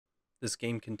This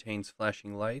game contains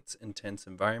flashing lights, intense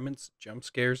environments, jump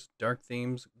scares, dark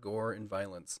themes, gore, and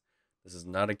violence. This is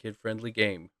not a kid-friendly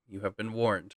game. You have been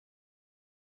warned.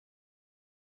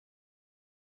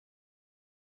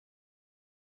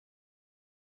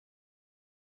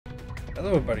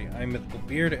 Hello everybody, I'm Mythical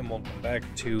Beard, and welcome back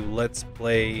to Let's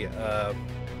Play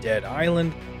Dead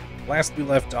Island. Last we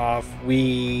left off,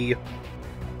 we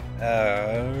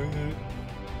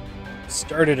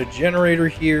started a generator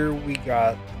here. We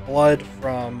got blood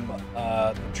from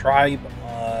the tribe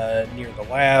near the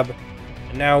lab,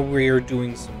 and now we're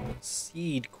doing some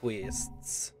seed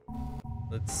quests.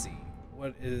 Let's see,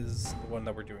 what is the one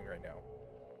that we're doing right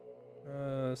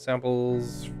now?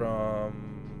 Samples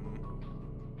from...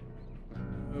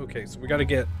 Okay, so we gotta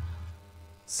get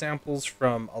samples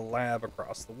from a lab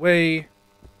across the way.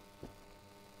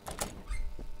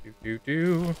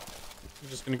 I'm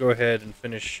just gonna go ahead and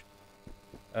finish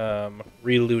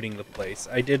relooting the place.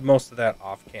 I did most of that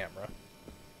off camera.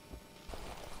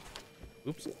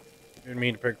 Oops. Didn't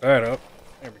mean to pick that up.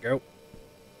 There we go.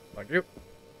 Thank you.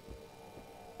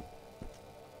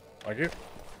 Thank you.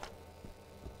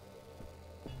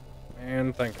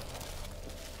 And thank you.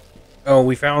 Oh,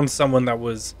 we found someone that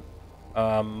was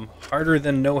harder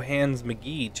than No Hands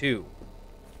McGee, too.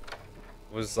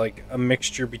 It was like a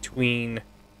mixture between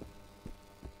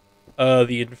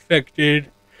the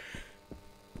infected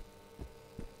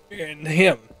and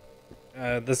him.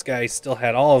 This guy still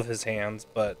had all of his hands,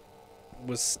 but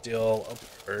was still a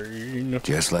pain.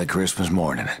 Just like Christmas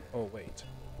morning. Oh, wait.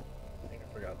 I think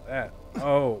I forgot that.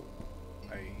 Oh,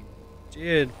 I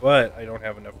did, but I don't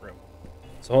have enough room.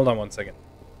 So hold on one second.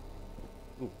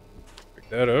 Ooh, pick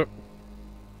that up.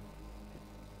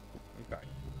 Okay.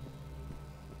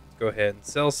 Let's go ahead and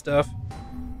sell stuff.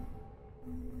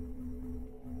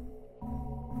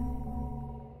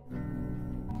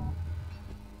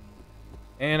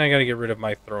 And I gotta get rid of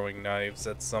my throwing knives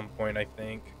at some point, I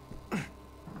think. But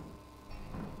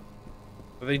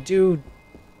they do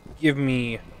give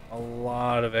me a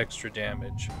lot of extra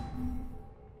damage.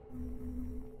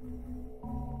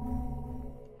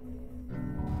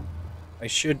 I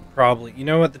should probably... You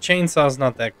know what? The chainsaw's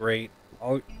not that great.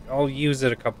 I'll use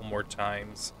it a couple more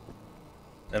times.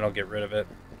 Then I'll get rid of it.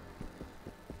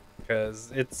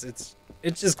 Because it's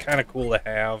just kind of cool to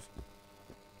have.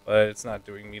 But it's not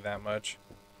doing me that much.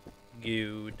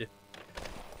 Good.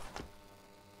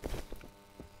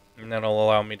 And that'll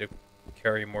allow me to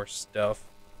carry more stuff.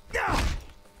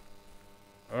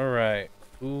 Alright.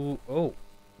 Ooh, oh.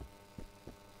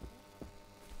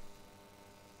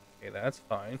 Okay, that's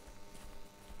fine.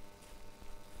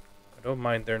 I don't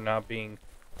mind there not being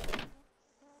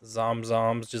zombs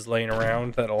just laying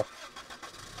around that'll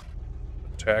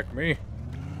attack me.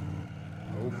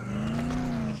 Oh.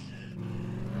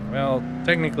 Well,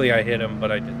 technically I hit him,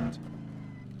 but I didn't.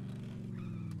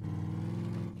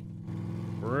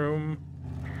 Room.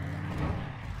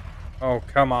 Oh,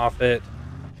 come off it.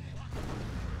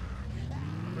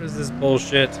 What is this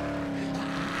bullshit?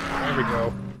 There we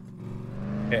go.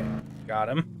 Okay, got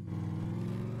him.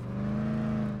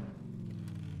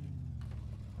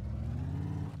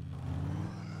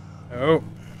 Oh,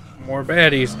 more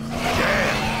baddies.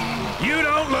 You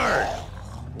don't learn!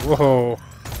 Whoa.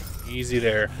 Easy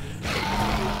there.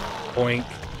 Boink.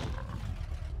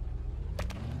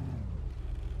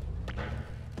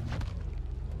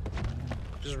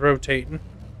 Just rotating.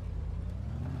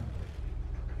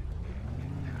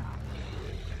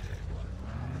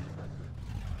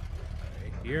 I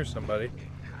hear somebody.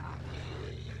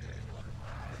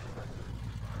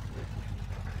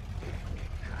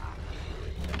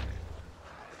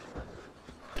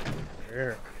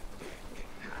 Where?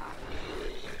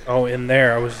 Oh, in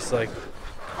there. I was just like...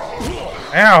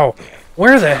 Ow!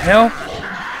 Where the hell?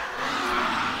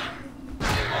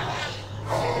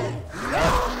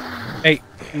 Hey,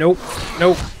 nope,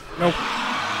 nope, nope.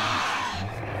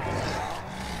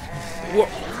 Whoa.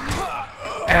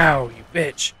 Ow, you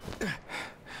bitch.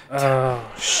 Oh,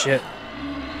 shit.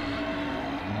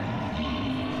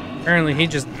 Apparently he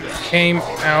just came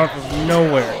out of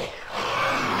nowhere.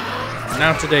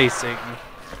 Not today, Satan.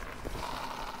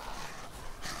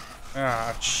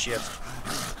 Ah, shit.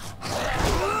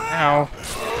 Ow.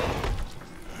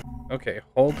 Okay,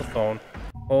 hold the phone.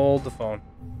 Hold the phone.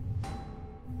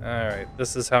 Alright,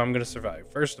 this is how I'm gonna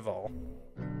survive. First of all,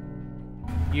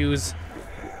 use...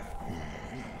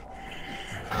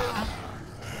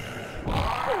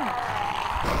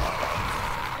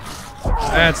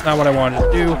 That's not what I wanted to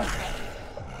do.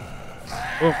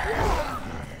 Oh.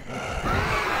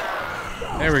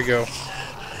 There we go.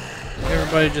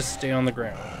 Everybody just stay on the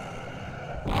ground.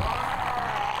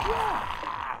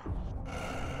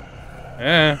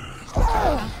 There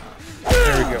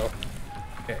we go.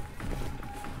 Okay.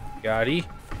 Gotti.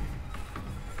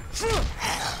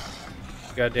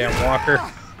 Goddamn walker.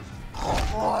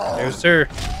 No, sir.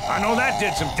 I know that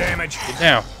did some damage. Get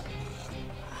down.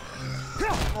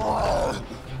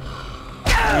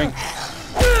 Boink.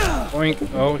 Boink.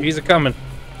 Oh, he's a coming.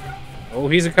 Oh,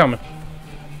 he's a coming.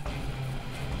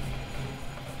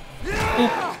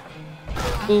 Boop.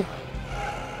 Boop.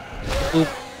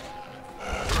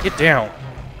 Boop. Get down.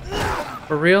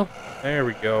 For real? There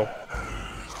we go.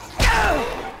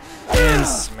 And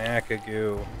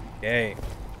smack-a-goo. Okay.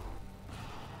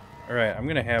 Alright, I'm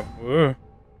gonna have...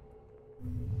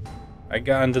 I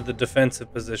got into the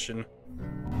defensive position.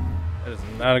 That is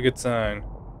not a good sign.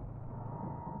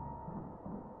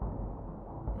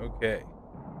 Okay.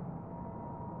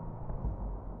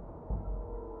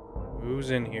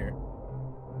 Who's in here?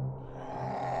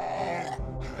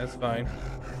 That's fine.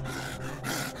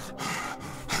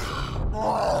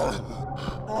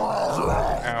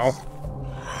 Ow.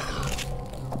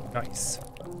 Nice.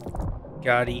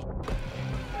 Gotti.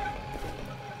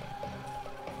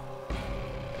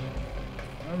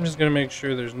 I'm just gonna make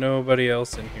sure there's nobody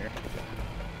else in here.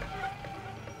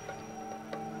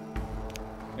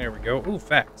 There we go. Ooh,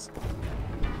 facts.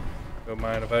 Don't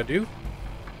mind if I do.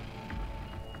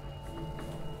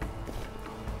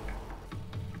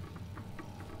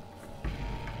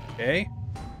 Okay.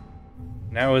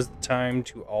 Now is the time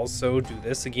to also do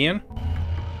this again.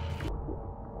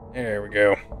 There we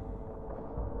go.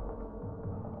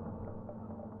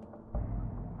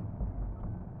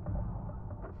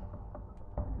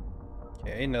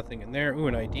 Okay, nothing in there. Ooh,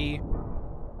 an ID.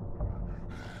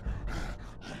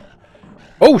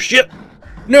 Oh, shit!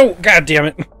 No! God damn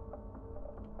it!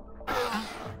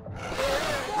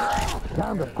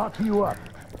 Time to fuck you up.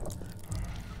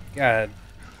 God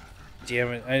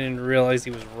damn it. I didn't realize he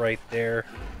was right there.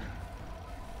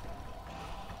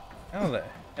 How the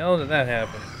hell did that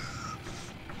happen?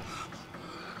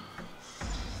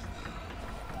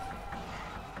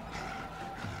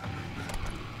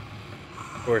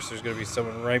 Of course, there's gonna be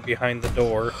someone right behind the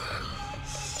door.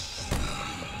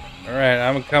 Alright,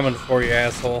 I'm coming for you,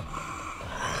 asshole.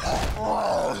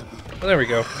 Oh, there we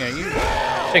go. Yeah, you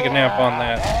take a nap on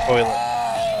that toilet.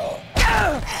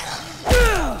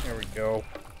 There we go.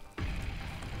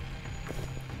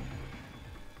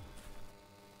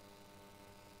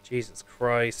 Jesus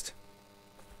Christ.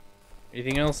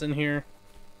 Anything else in here?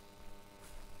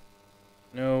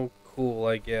 No? Cool,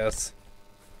 I guess.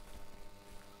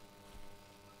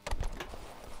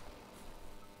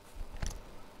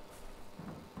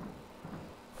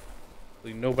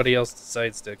 Hopefully nobody else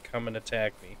decides to come and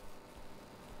attack me.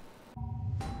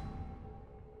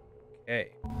 Okay.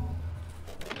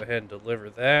 Go ahead and deliver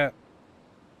that.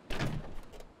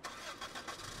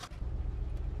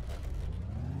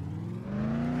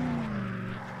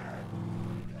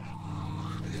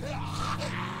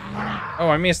 Oh,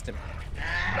 I missed him.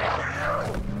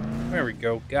 There we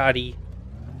go. Gotti.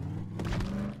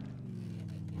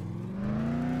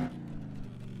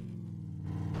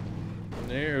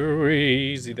 There,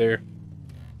 easy there.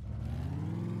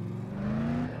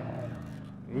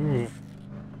 Oof.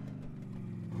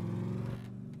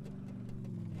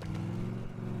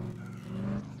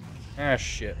 Ah,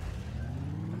 shit.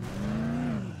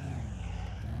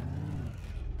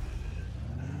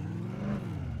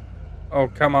 Oh,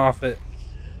 come off it.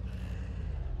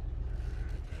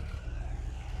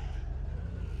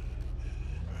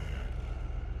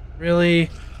 Really?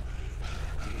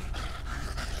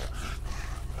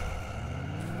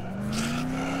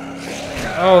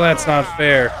 Oh, that's not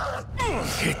fair.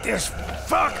 Get this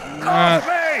fuck Not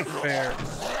off me! fair.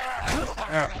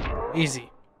 Oh, easy.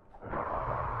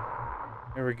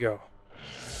 There we go.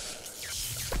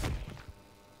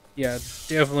 Yeah,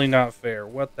 definitely not fair.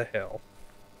 What the hell?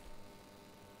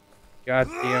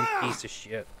 Goddamn piece of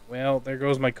shit. Well, there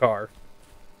goes my car.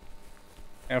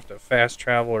 I have to fast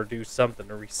travel or do something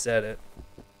to reset it.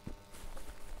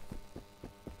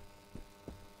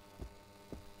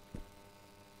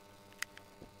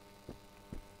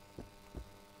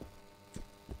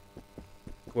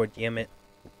 God damn it.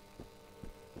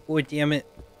 God damn it.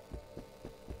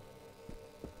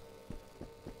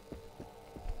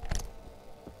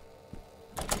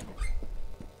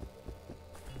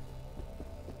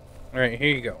 Alright, here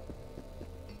you go.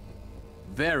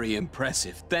 Very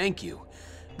impressive, thank you.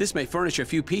 This may furnish a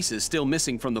few pieces still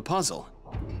missing from the puzzle.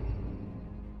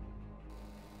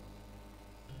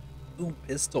 Ooh,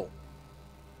 pistol.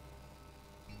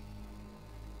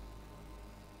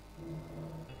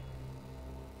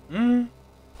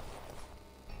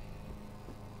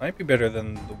 Might be better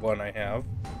than the one I have.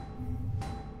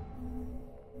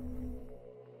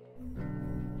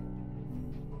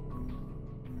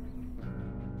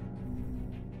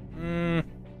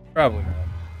 Probably not.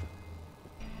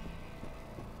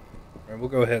 Alright, we'll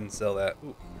go ahead and sell that.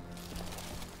 Ooh.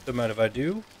 Don't mind if I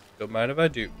do. Don't mind if I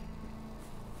do.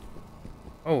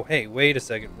 Oh, hey, wait a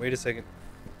second. Wait a second.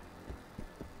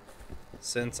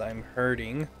 Since I'm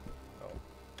hurting... Oh.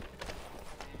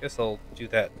 Guess I'll do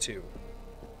that too.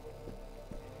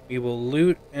 We will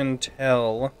loot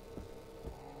until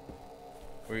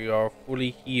we are fully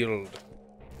healed.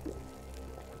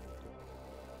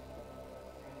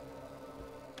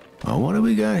 Oh, what do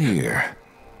we got here?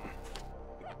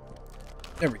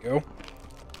 There we go.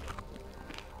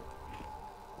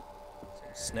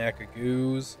 Some snack of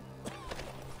goos.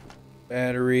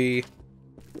 Battery.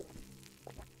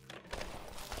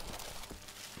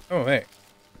 Oh, hey.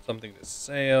 Something to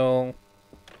sell.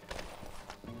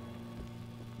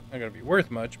 Not gonna be worth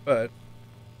much, but...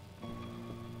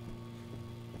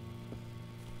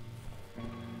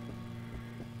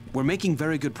 We're making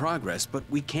very good progress, but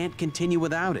we can't continue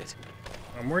without it.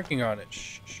 I'm working on it.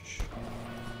 Shh, shh, shh.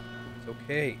 It's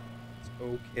okay. It's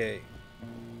okay.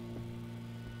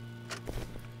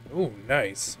 Oh,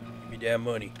 nice. Give me that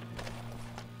money.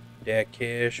 That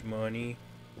cash money.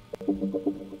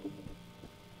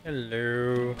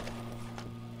 Hello.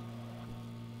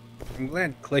 I'm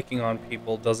glad clicking on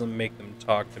people doesn't make them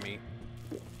talk to me.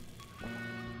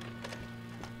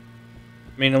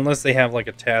 I mean, unless they have, like,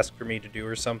 a task for me to do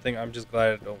or something, I'm just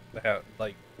glad I don't have,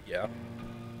 like, yeah.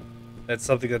 That's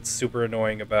something that's super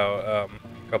annoying about, a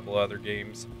couple other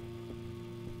games.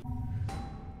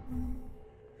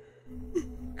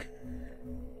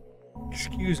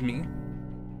 Excuse me.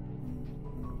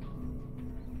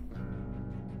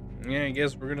 Yeah, I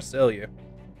guess we're gonna sell you.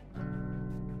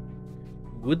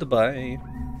 Goodbye.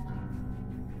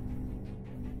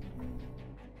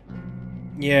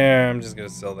 Yeah, I'm just gonna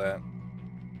sell that.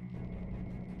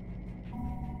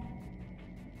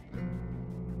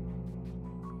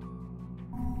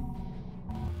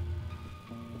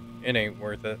 It ain't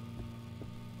worth it.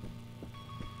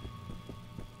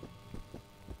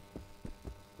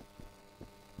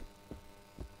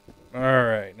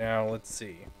 Alright, now let's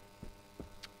see.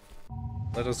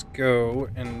 Let us go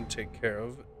and take care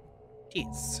of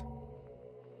this.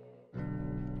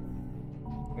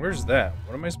 Where's that?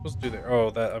 What am I supposed to do there?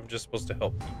 Oh, that I'm just supposed to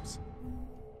help peeps.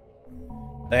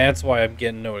 That's why I'm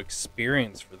getting no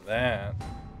experience for that.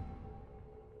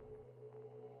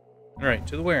 Alright,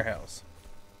 to the warehouse.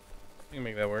 We can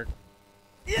make that work.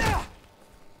 Yeah.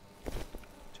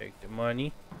 Take the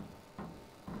money.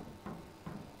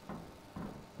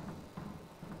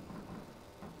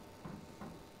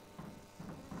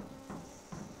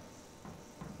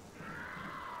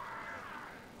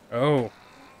 Oh.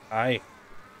 Hi.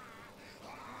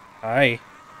 Hi.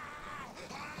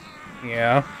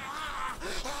 Yeah.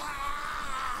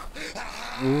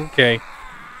 Okay.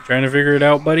 Trying to figure it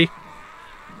out, buddy?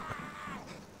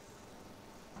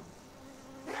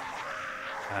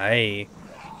 Hi.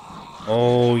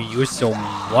 Oh, you're so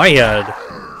wired.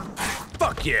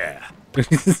 Fuck yeah.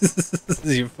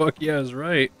 You fuck yeah is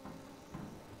right.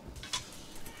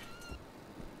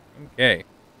 Okay.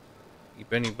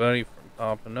 Keep anybody from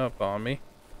popping up on me.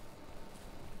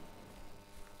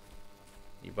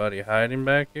 Anybody hiding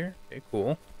back here? Okay,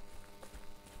 cool.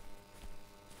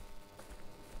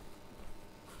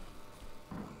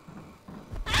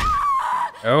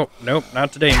 Oh, nope,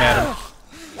 not today, madam.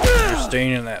 You're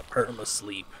staying in that perma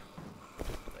sleep.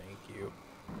 Thank you.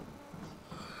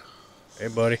 Hey,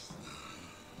 buddy.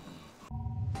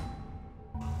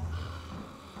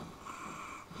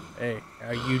 Hey,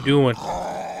 how you doing?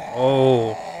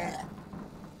 Oh.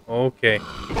 Okay.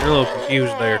 You're a little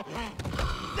confused there.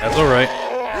 That's alright.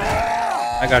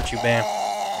 I got you, Bam.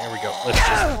 There we go. Let's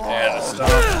just add a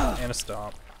stomp and a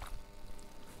stomp.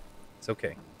 It's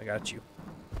okay. I got you.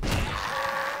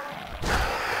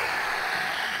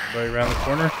 Everybody around the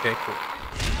corner? Okay, cool.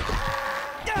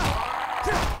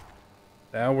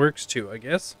 That works too, I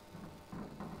guess.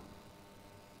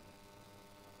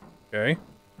 Okay.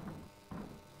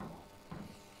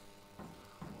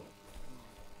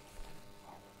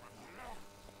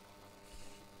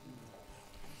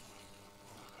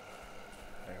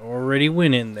 I already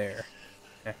went in there.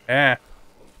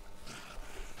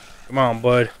 Come on,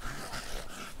 bud.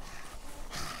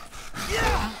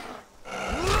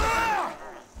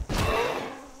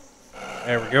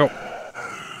 There we go.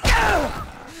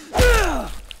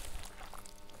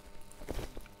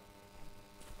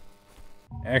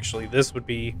 Actually, this would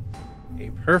be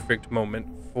a perfect moment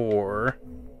for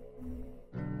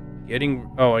getting...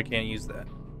 Oh, I can't use that.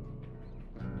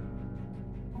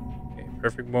 Okay,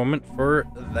 perfect moment for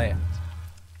that.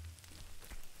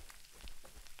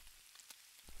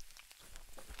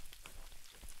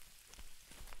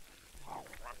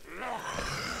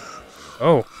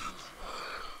 Oh.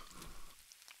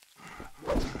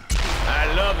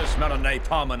 I love the smell of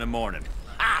napalm in the morning.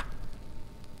 Ha!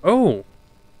 Oh.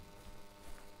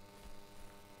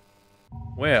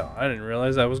 Well, I didn't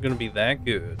realize I was going to be that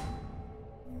good.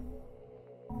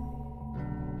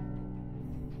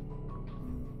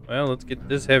 Well, let's get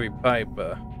this heavy pipe,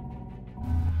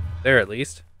 there at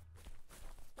least.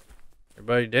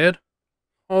 Everybody dead?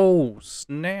 Oh,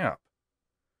 snap.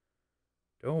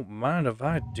 Don't mind if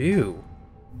I do.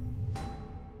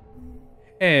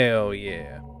 Hell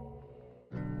yeah.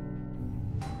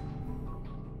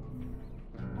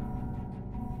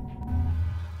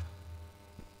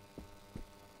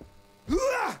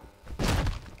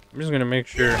 I'm just gonna make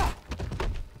sure.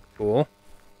 Cool.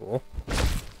 Cool.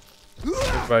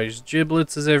 Everybody's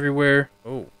giblets is everywhere.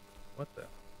 Oh, what the?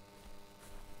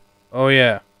 Oh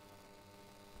yeah.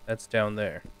 That's down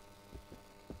there.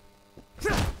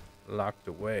 Locked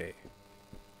away.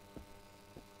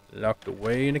 Locked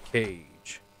away in a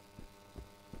cage.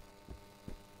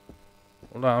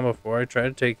 Hold on before I try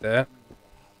to take that.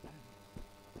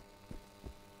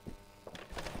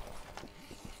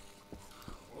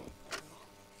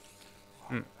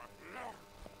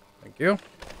 Thank you.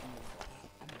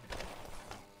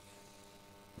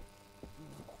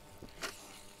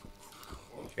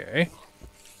 Okay.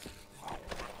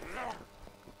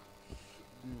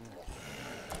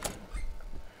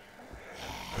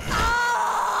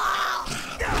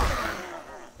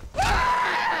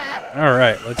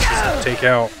 Alright, let's just take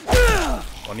out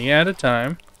 20 at a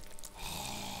time.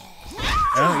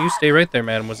 Oh, you stay right there,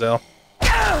 mademoiselle.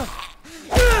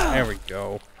 There we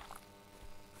go.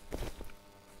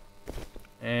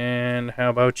 And how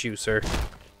about you, sir?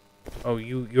 Oh,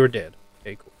 you're dead.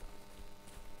 Okay, cool.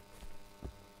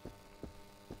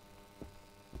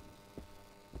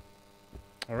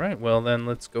 Alright, well then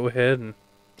let's go ahead and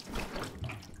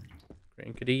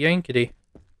crankety yankety.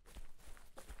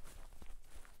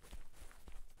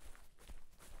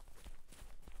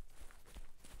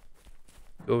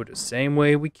 Go the same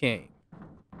way we came.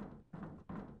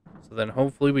 So then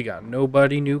hopefully we got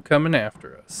nobody new coming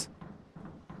after us.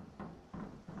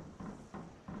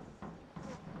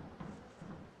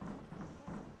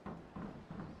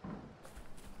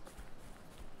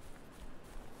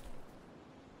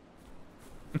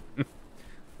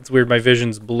 It's weird, my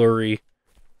vision's blurry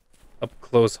up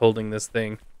close holding this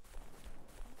thing.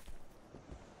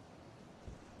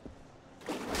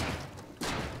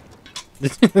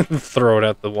 Throw it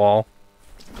at the wall.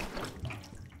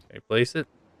 Okay, place it.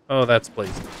 Oh, that's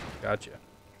placed. Gotcha.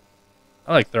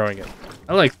 I like throwing it.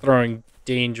 I like throwing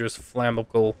dangerous,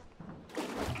 flammable,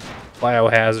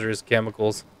 biohazardous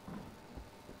chemicals.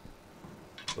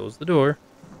 Close the door.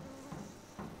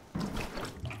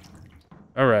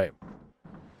 Alright.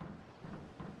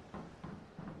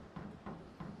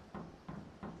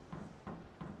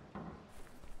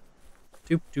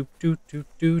 Doop doop doop doop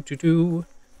doop doop doop.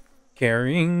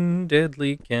 Carrying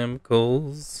deadly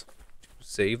chemicals to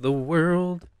save the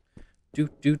world. Do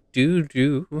do do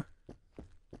do.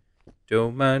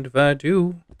 Don't mind if I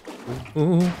do.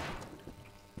 Ooh.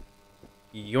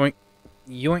 Yoink,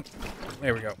 yoink.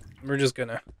 There we go. We're just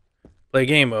gonna play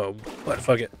game mode, but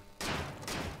fuck it.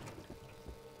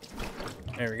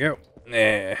 There we go.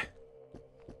 Nah.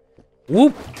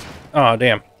 Whoop. Oh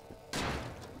damn.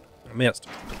 I missed.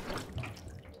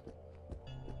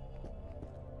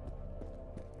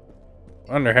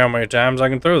 Wonder how many times I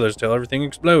can throw this till everything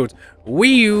explodes.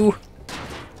 Wee-oo!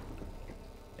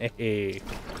 Hey.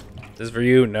 This for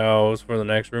you? No, it's for the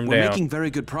next room We're down. making very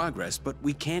good progress, but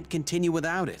we can't continue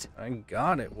without it. I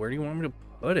got it. Where do you want me to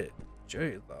put it?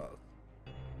 Jesus.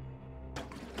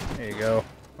 There you go.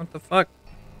 What the fuck?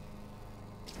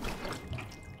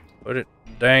 Put it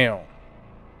down.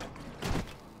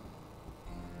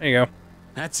 There you go.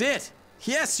 That's it!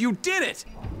 Yes, you did it!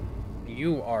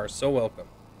 You are so welcome.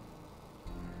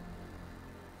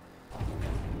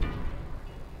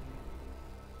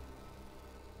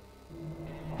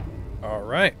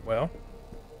 Alright, well.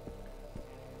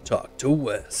 Talk to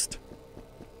West.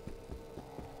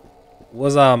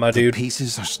 What's up, my dude? The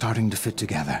pieces are starting to fit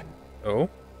together. Oh?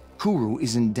 Kuru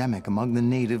is endemic among the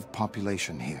native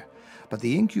population here, but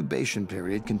the incubation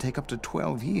period can take up to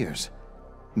 12 years.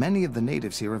 Many of the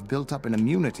natives here have built up an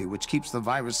immunity which keeps the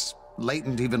virus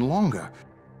latent even longer.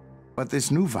 But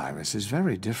this new virus is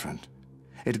very different.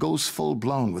 It goes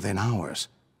full-blown within hours.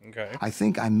 Okay. I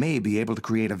think I may be able to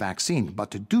create a vaccine,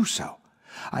 but to do so,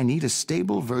 I need a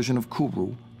stable version of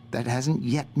Kuru that hasn't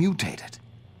yet mutated.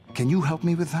 Can you help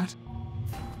me with that?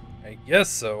 I guess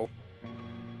so.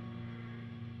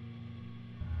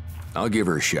 I'll give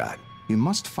her a shot. You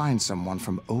must find someone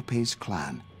from Ope's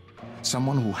clan.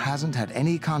 Someone who hasn't had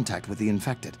any contact with the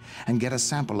infected, and get a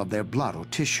sample of their blood or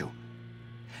tissue.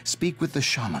 Speak with the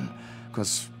shaman,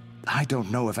 because I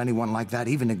don't know if anyone like that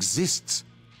even exists.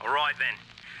 All right then.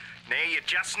 Now you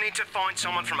just need to find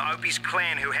someone from Opie's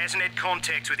clan who hasn't had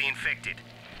contact with the infected.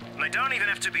 And they don't even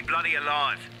have to be bloody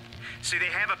alive. See, they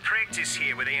have a practice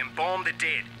here where they embalm the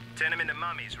dead, turn them into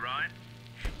mummies, right?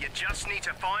 You just need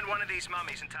to find one of these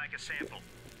mummies and take a sample.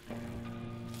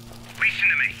 Listen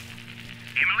to me.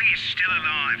 Emily is still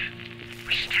alive.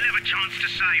 We still have a chance to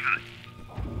save her.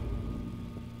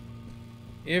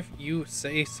 If you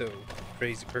say so,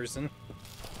 crazy person.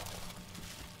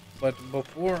 But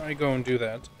before I go and do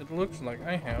that, it looks like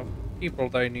I have people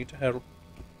that I need to help.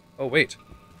 Oh wait,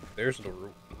 there's the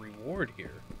reward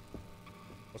here.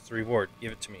 What's the reward?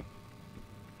 Give it to me.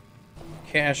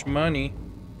 Cash money.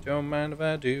 Don't mind if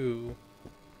I do.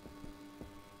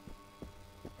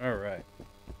 Alright.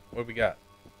 What do we got?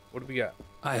 What do we got?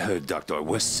 I heard Dr.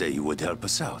 West say you would help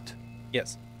us out.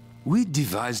 Yes. We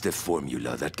devised a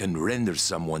formula that can render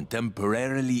someone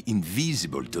temporarily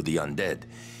invisible to the undead.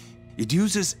 It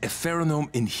uses a pheromone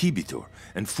inhibitor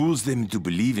and fools them into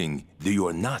believing that you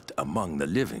are not among the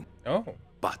living. Oh.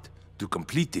 But to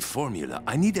complete the formula,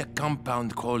 I need a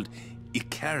compound called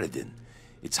icaridin.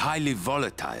 It's highly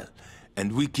volatile,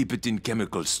 and we keep it in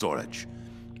chemical storage.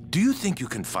 Do you think you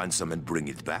can find some and bring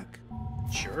it back?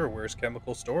 Sure, where's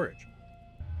chemical storage?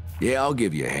 Yeah, I'll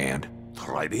give you a hand.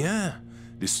 Très bien.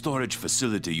 The storage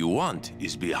facility you want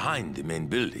is behind the main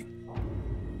building.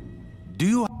 Do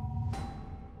you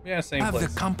Yeah, same have place.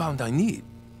 the compound I need?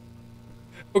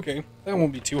 Okay, that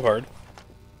won't be too hard.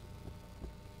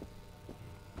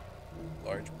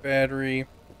 Large battery.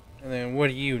 And then what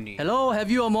do you need? Hello,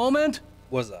 have you a moment?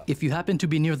 What's up? If you happen to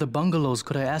be near the bungalows,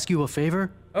 could I ask you a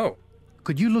favor? Oh,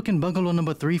 Could you look in bungalow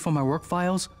number 3 for my work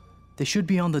files? They should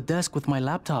be on the desk with my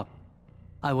laptop.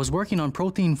 I was working on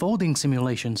protein folding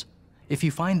simulations. If you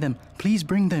find them, please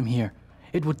bring them here.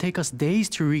 It would take us days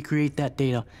to recreate that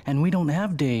data, and we don't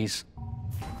have days.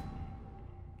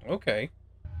 okay.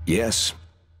 Yes.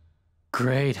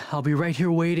 Great, I'll be right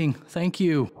here waiting. Thank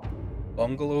you.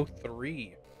 Bungalow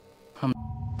 3. Um.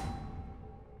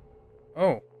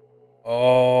 Oh.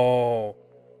 Oh.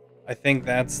 I think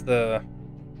that's the...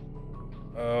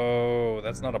 Oh,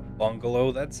 that's not a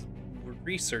bungalow. That's a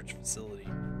research facility.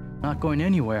 Not going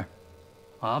anywhere.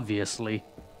 Obviously.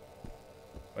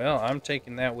 Well, I'm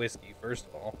taking that whiskey, first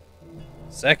of all.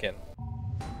 Second,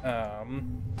 we're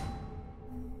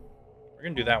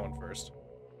gonna do that one first.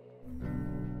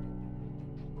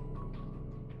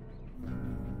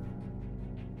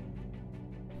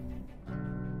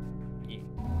 Yeah.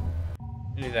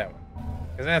 We'll do that one.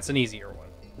 Because that's an easier one.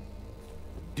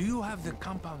 Do you have the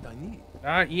compound I need?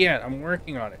 Not yet, I'm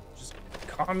working on it. Just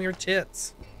calm your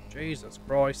tits. Jesus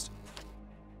Christ.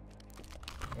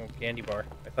 Oh, candy bar.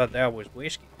 I thought that was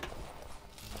whiskey.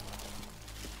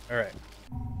 Alright.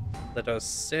 Let us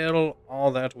sell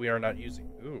all that we are not using.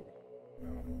 Ooh.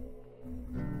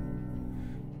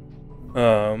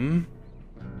 That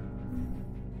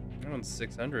one's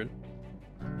 600.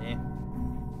 Eh.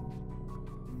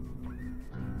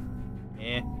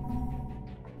 Eh.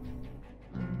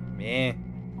 Meh.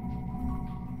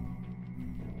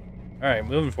 Alright,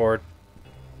 moving forward.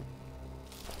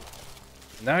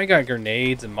 Now I got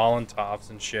grenades and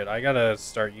Molotovs and shit. I gotta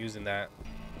start using that.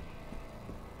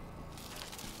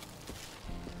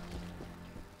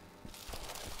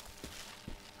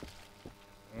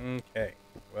 Okay,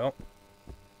 well.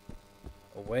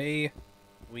 Away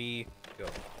we go.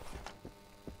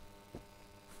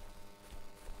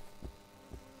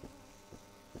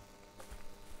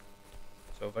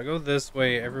 So if I go this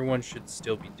way, everyone should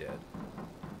still be dead.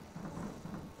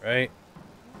 Right?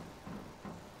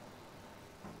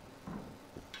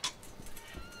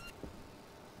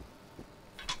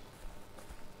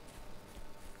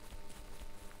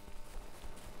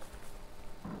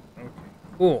 Okay,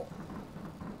 cool.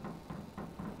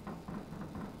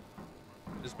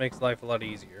 This makes life a lot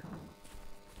easier.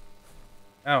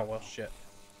 Oh, well, shit.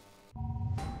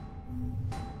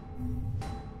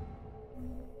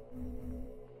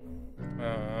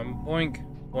 Boink,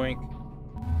 boink.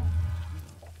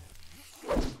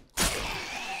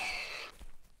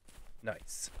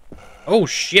 Nice. Oh,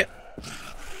 shit!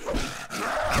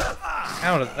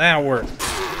 How did that work?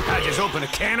 I just opened a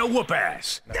can of whoop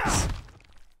ass. Nice.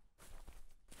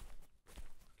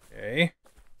 Okay.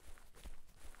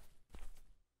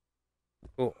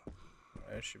 Cool.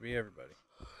 That should be everybody.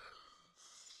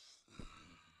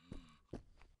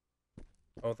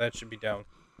 Oh, that should be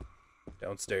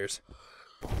downstairs.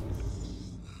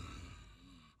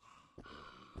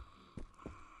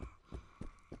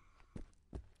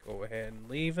 Go ahead and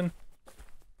leaving.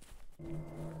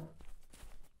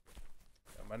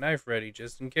 Got my knife ready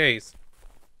just in case.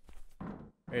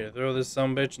 Ready to throw this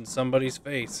sumbitch in somebody's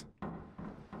face.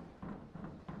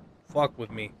 Fuck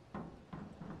with me.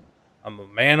 I'm a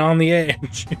man on the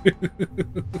edge.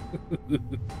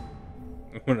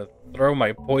 I'm gonna throw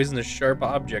my poisonous sharp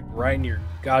object right in your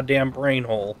goddamn brain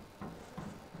hole.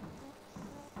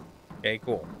 Okay,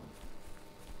 cool.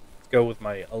 Let's go with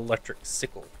my electric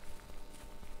sickle.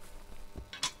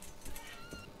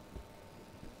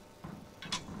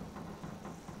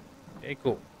 Okay,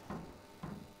 cool.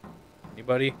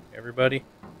 Anybody? Everybody?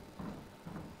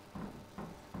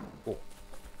 Cool.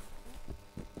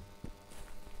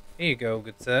 Here you go,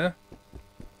 good sir.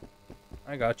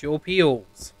 I got your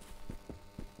pills.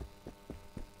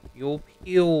 Your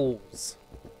pills.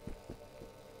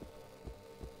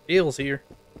 Pills here.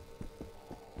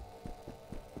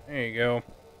 There you go.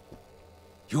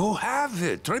 You have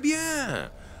it. Très bien.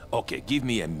 Okay, give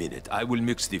me a minute. I will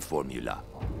mix the formula.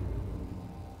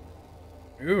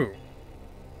 Ooh.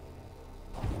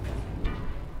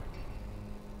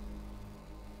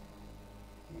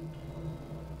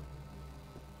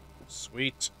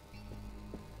 Sweet.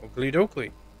 Oakley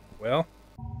dokley. Well,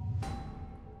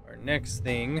 our next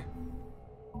thing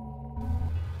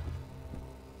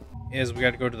is we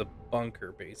got to go to the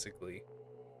bunker, basically.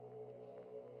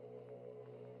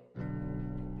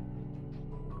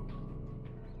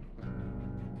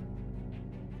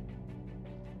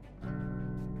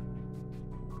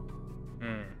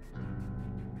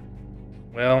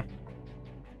 Well,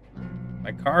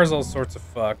 my car's all sorts of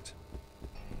fucked.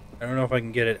 I don't know if I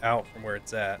can get it out from where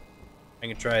it's at. I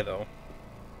can try, though.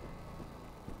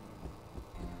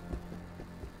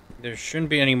 There shouldn't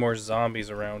be any more zombies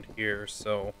around here,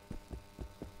 so...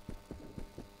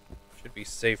 should be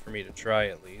safe for me to try,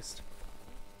 at least.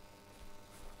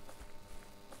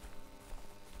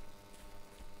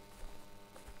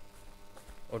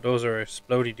 Oh, those are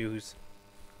explody-doos.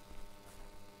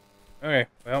 Okay,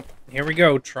 well, here we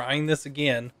go. Trying this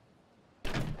again.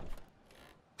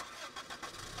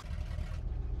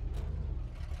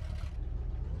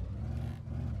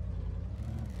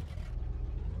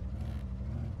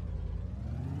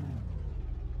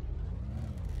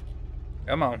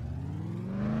 Come on.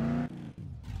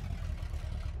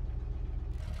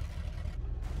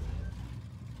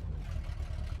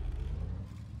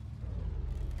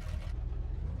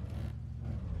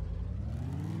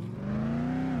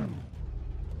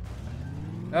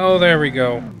 Oh, there we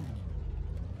go.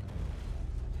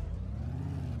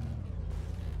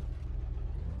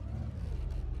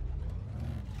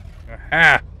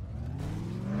 Aha!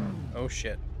 Oh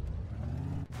shit.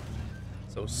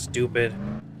 So stupid.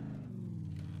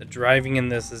 The driving in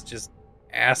this is just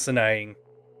asinine.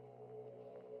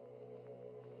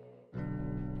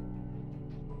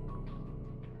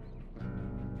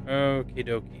 Okie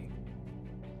dokie.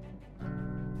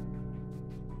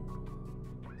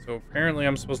 So apparently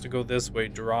I'm supposed to go this way,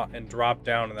 drop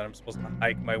down, and then I'm supposed to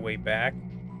hike my way back.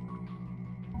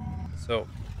 So,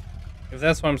 if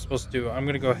that's what I'm supposed to do, I'm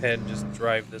gonna go ahead and just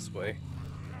drive this way.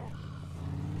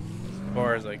 As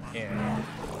far as I can.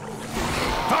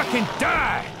 Fucking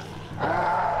die!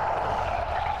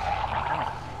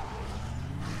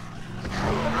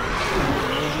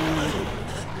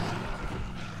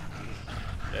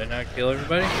 Did I not kill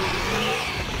everybody?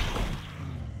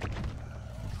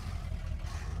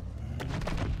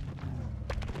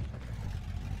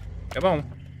 Come on.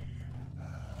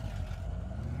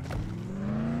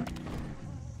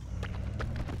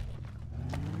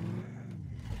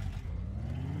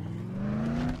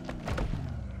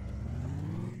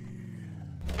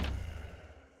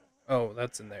 Oh,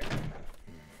 that's in there.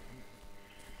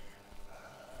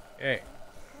 Okay.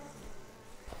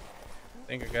 I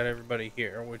think I got everybody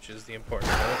here, which is the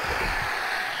important part.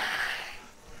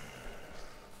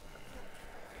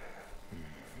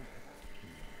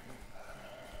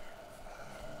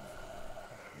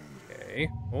 Okay.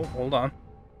 Oh, hold on.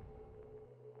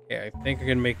 Okay, I think I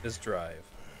can make this drive.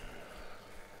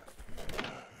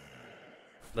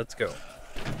 Let's go.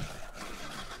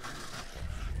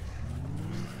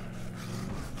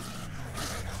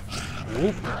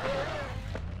 Whoop.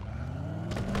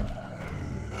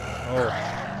 Oh,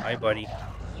 hi, buddy.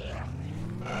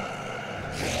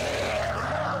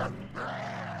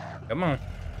 Come on.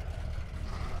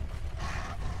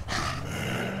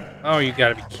 Oh, you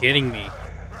gotta be kidding me.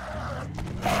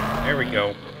 There we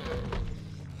go.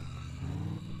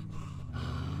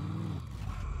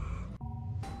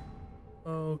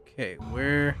 Okay,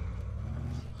 where...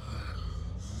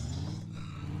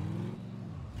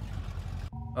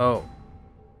 Oh.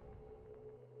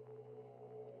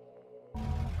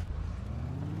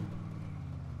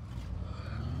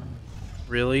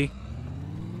 Really?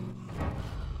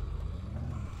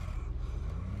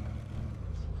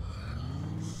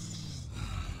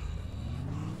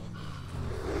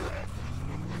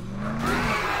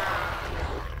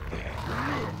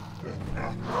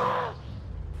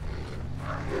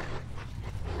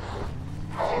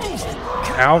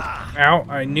 Ow, ow,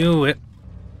 I knew it.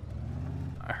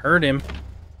 I heard him.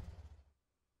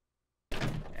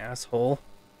 Asshole.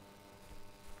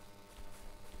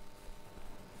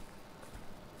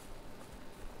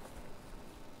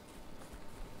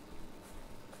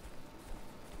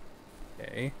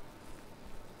 Okay.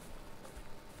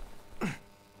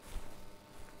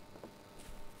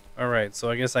 Alright, so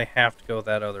I guess I have to go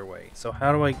that other way. So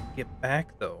how do I get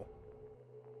back, though?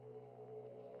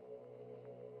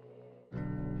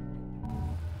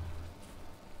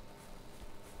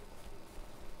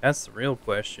 That's the real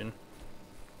question.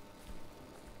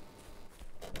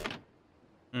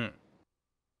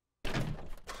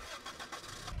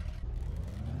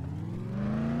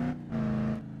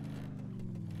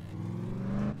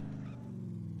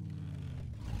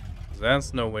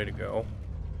 That's no way to go.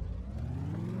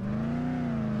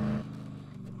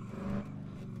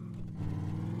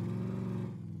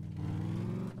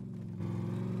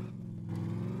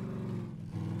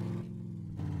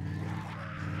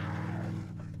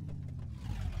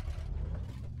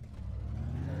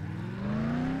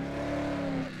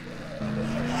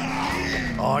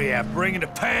 Oh yeah, bringing the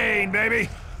pain, baby.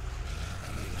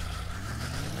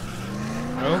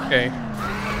 Okay.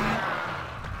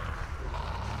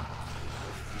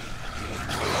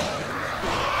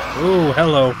 Ooh,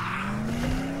 hello.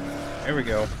 There we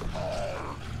go.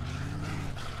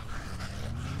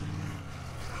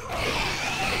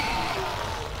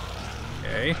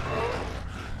 Okay.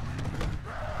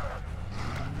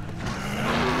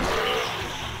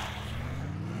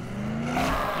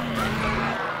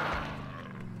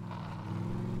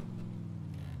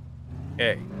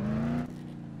 Okay.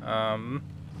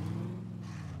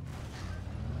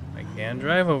 I can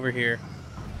drive over here.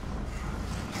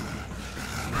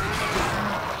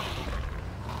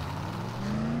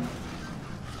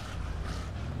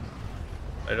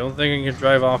 I don't think I can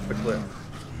drive off the cliff.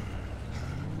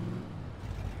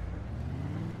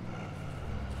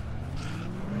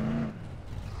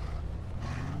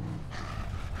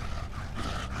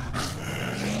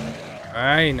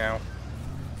 I know.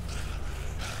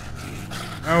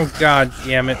 Oh god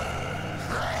damn it.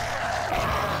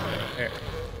 There.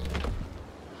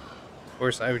 Of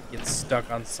course I would get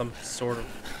stuck on some sort of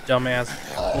dumbass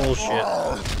bullshit.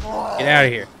 Get out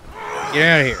of here. Get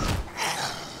out of here.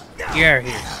 Get out of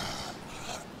here.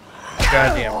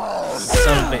 Goddamn.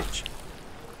 Son of a bitch.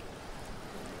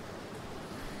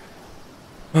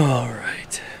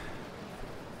 Alright.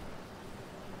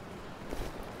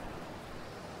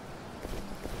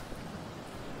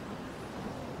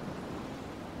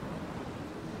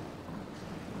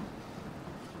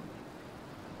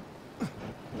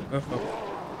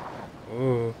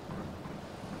 Ooh.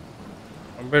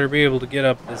 I better be able to get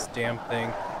up this damn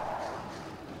thing.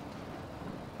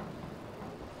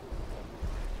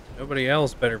 Nobody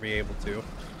else better be able to.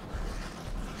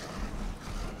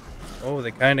 Oh,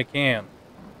 they kinda can.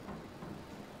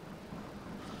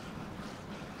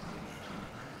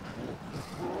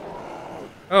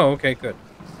 Oh, okay, good.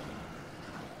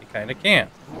 They kinda can.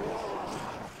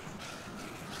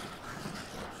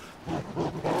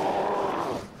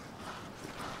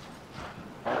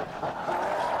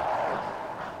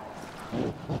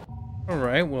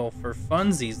 Alright, well, for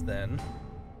funsies then,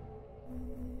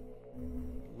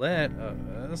 let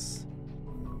us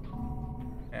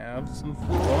have some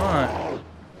fun.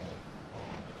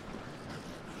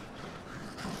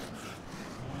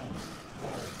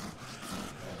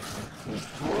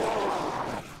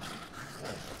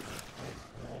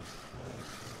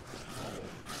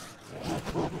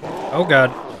 Oh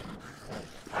god.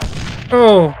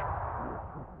 Oh!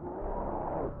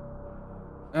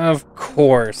 Of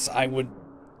course, I would...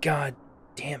 God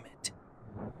damn it.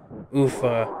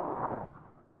 Oofa.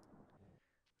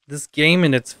 This game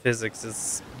and its physics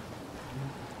is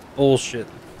bullshit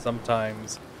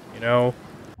sometimes, you know?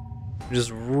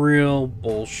 Just real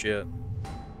bullshit.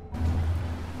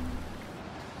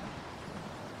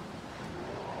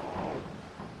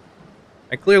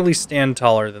 I clearly stand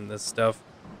taller than this stuff.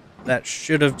 That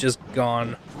should have just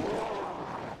gone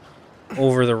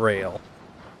over the rail.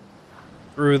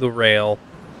 Through the rail.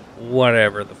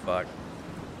 Whatever the fuck.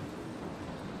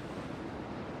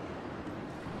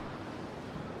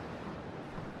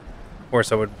 Of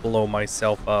course I would blow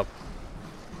myself up.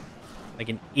 Like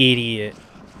an idiot.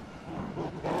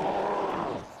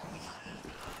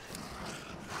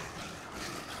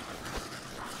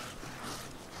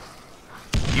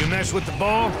 mess with the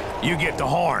bull, you get the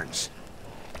horns.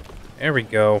 There we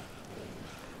go.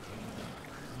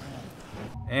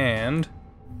 And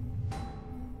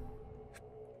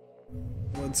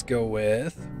let's go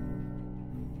with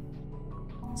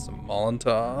some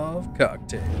Molotov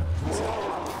cocktails.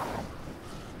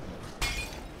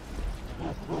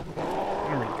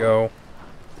 There we go.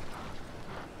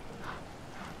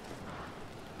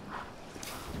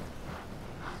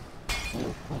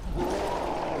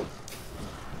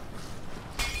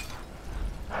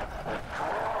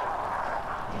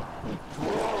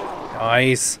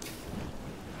 Nice.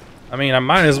 I mean, I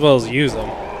might as well use them.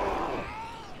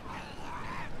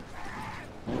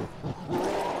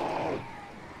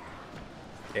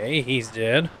 Okay, he's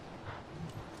dead.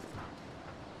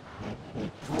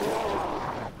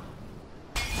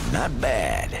 Not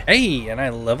bad. Hey, and I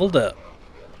leveled up.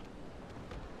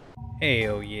 Hey,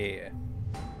 oh yeah.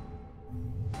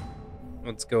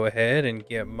 Let's go ahead and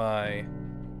get my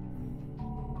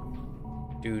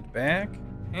dude back.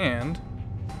 And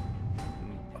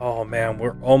oh man,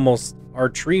 our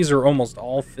trees are almost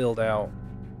all filled out.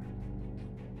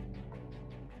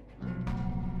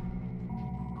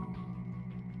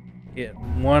 Get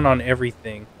one on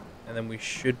everything, and then we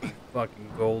should be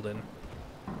fucking golden.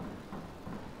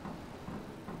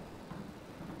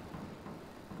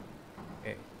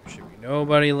 Okay, there should be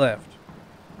nobody left.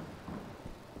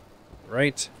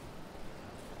 Right.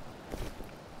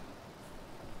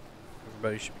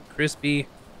 Everybody should be crispy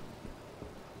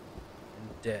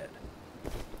and dead.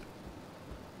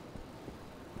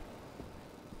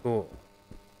 Cool.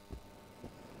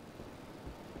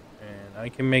 And I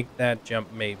can make that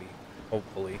jump maybe,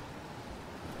 hopefully.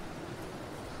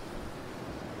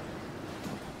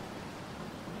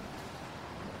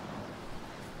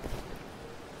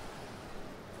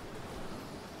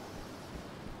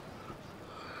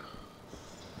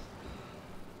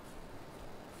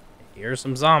 Here's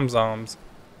some zomzoms.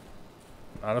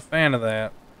 Not a fan of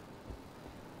that.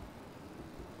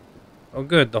 Oh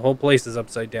good, the whole place is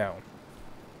upside down.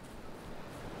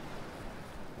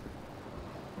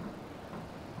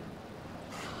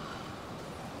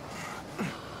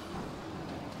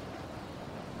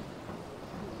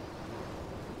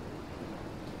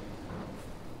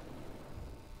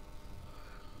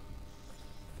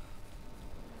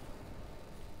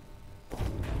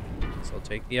 So I'll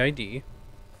take the ID.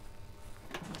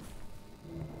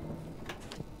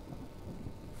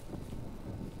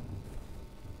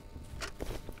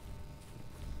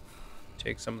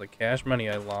 Take some of the cash money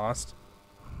I lost.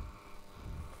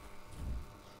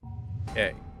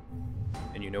 Okay.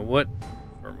 And you know what?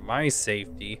 For my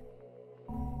safety...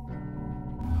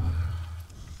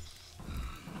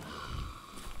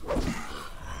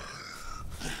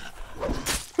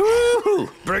 Woo!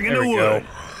 Bringing the wood.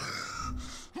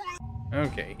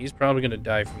 Okay, he's probably gonna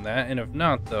die from that, and if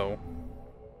not, though,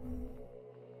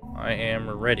 I am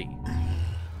ready.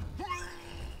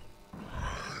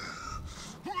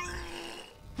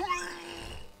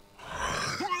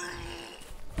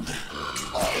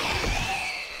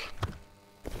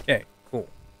 Okay, cool.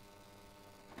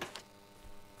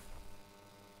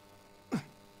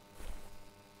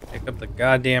 Pick up the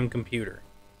goddamn computer.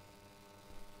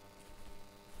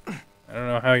 I don't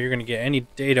know how you're gonna get any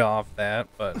data off that,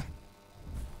 but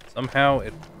somehow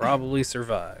it probably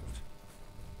survived.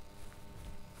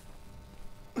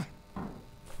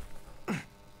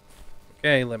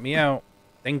 Okay, let me out.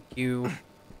 Thank you.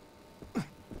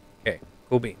 Okay,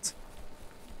 cool beans.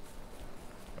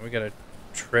 And we gotta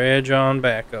trudge on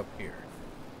back up here.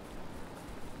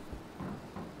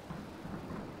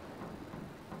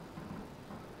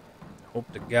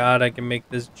 Hope to God I can make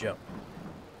this jump.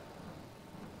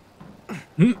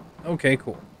 Okay,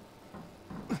 cool.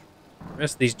 The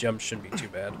rest of these jumps shouldn't be too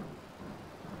bad.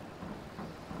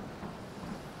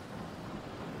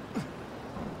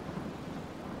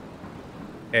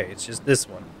 Okay, it's just this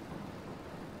one.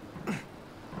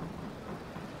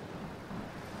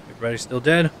 Everybody still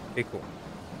dead? Okay, cool.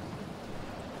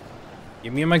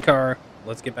 Get me in my car.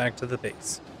 Let's get back to the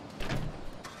base.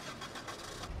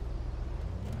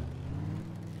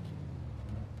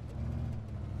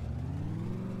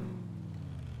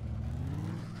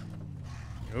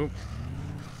 Oop.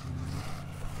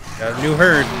 Got a new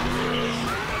herd.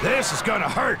 This is gonna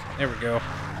hurt. There we go.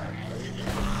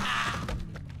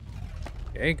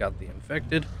 Okay, got the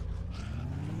infected.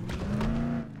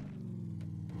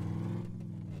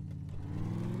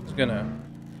 Just gonna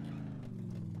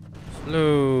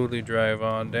slowly drive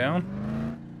on down.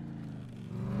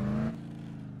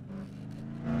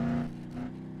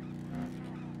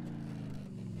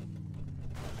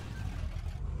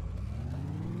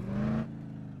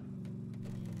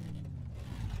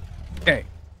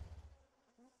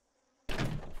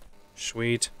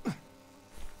 sweet.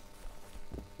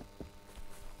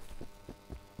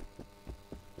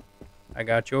 I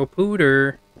got your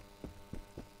pooter.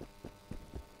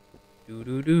 Do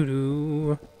do do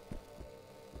do.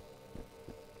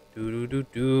 Do do do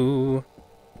do.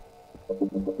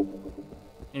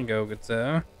 Here you go, good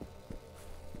sir.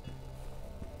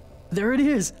 There it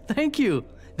is. Thank you.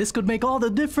 This could make all the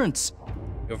difference.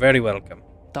 You're very welcome.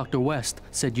 Dr. West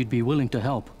said you'd be willing to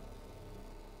help.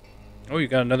 Oh, you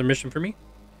got another mission for me?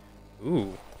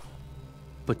 Ooh.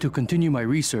 But to continue my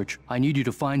research, I need you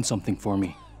to find something for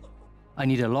me. I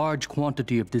need a large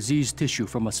quantity of diseased tissue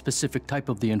from a specific type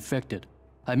of the infected.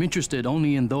 I'm interested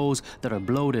only in those that are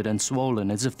bloated and swollen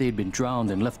as if they'd been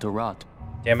drowned and left to rot.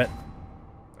 Damn it.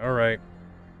 Alright.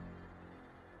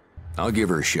 I'll give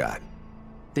her a shot.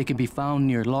 They can be found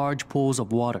near large pools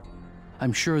of water.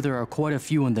 I'm sure there are quite a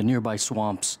few in the nearby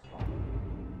swamps.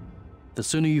 The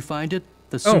sooner you find it,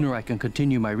 the sooner I can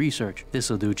continue my research.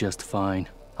 This'll do just fine.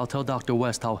 I'll tell Dr.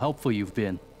 West how helpful you've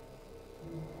been.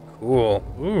 Cool.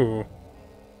 Ooh.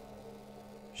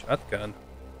 Shotgun.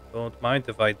 Don't mind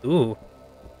if I do.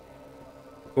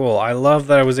 Cool. I love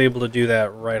that I was able to do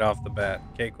that right off the bat.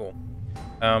 Okay, cool.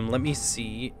 Let me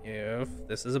see if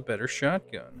this is a better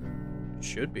shotgun. It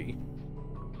should be.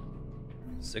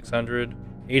 600,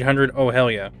 800. Oh, hell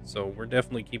yeah. So we're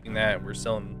definitely keeping that. We're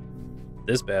selling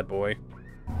this bad boy.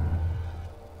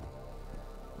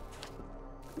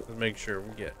 Let's make sure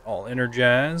we get all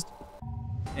energized.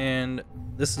 And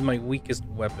this is my weakest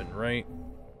weapon, right?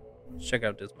 Let's check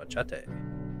out this machete.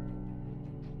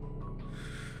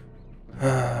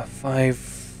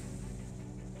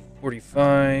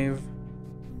 545.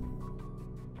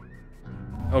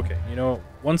 Okay, you know,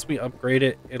 once we upgrade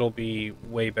it, it'll be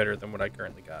way better than what I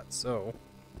currently got. So,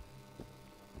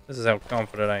 this is how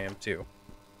confident I am too.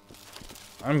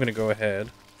 I'm gonna go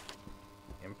ahead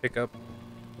and pick up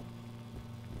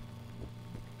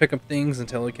things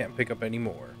until I can't pick up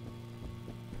anymore.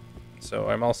 So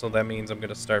that means I'm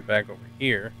gonna start back over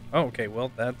here. Oh, okay,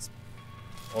 well that's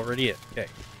already it. Okay.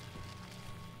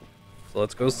 So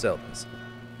let's go sell this.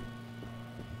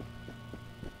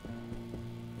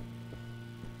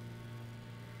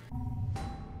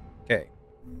 Okay.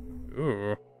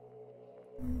 Ooh.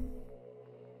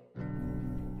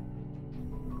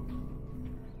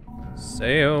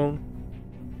 Sail.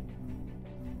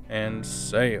 And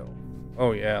sail.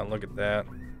 Oh yeah, look at that.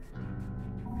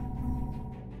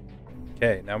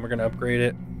 Okay, now we're gonna upgrade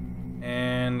it.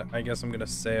 And I guess I'm gonna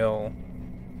sail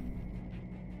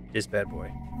this bad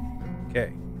boy.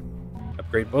 Okay.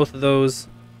 Upgrade both of those.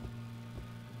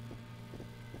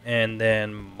 And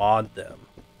then mod them.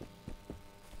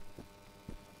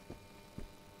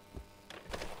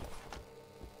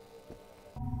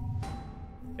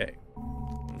 Okay.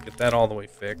 Get that all the way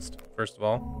fixed, first of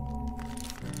all.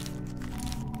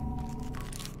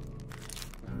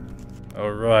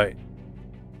 Alright.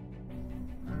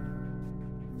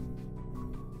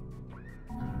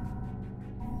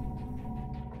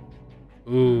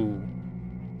 Ooh.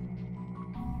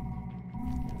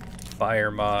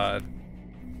 Fire mod.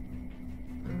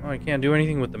 Oh, I can't do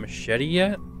anything with the machete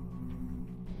yet?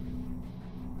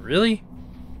 Really?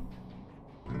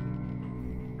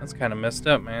 That's kind of messed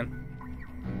up, man.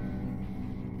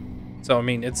 So, I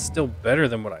mean, it's still better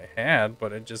than what I had,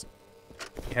 but it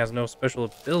has no special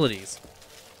abilities.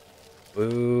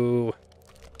 Boo.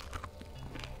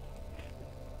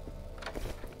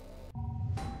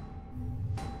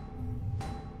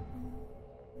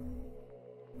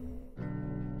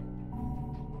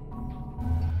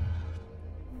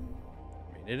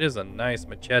 It is a nice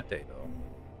machete, though.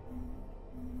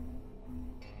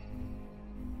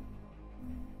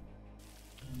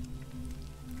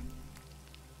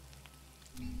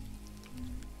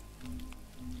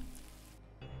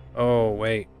 Oh,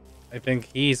 wait. I think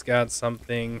he's got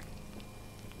something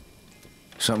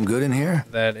Something good in here?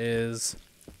 that is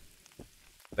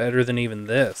better than even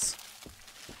this.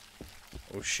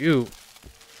 Oh, shoot.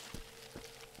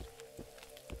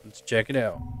 Let's check it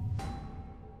out.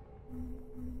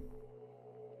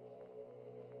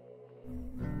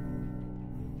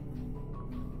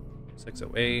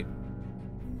 $608.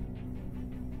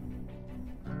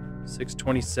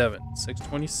 627.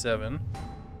 627.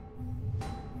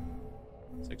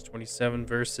 627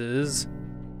 versus...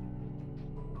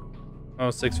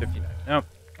 Oh, 659. Oh,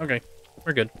 okay.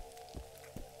 We're good.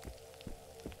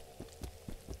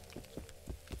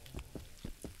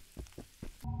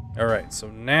 Alright, so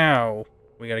now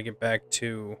we gotta get back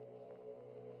to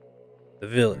the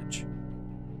village.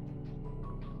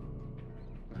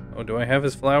 Oh, do I have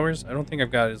his flowers? I don't think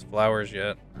I've got his flowers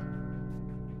yet.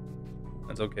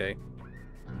 That's okay.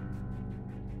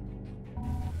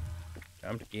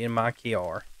 Time to get in my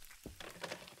car.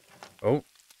 Oh.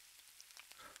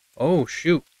 Oh,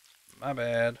 shoot. My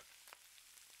bad.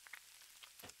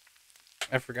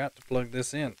 I forgot to plug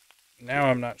this in. Now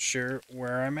I'm not sure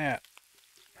where I'm at.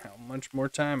 How much more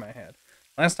time I had.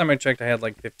 Last time I checked, I had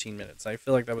like 15 minutes. I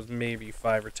feel like that was maybe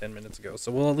 5 or 10 minutes ago.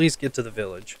 So we'll at least get to the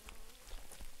village.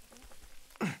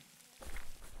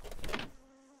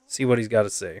 See what he's got to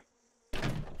say.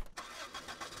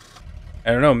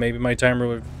 I don't know, maybe my timer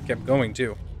would have kept going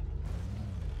too.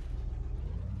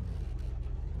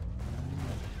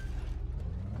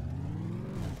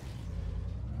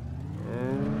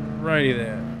 Alrighty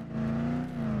then.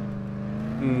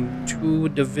 To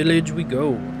the village we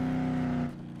go.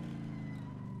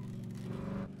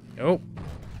 Oh,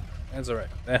 that's alright.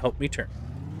 That helped me turn.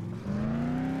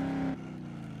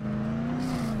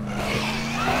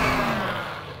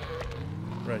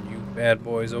 Run you bad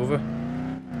boys over.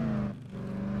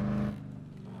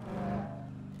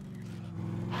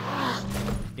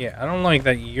 Yeah, I don't like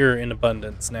that you're in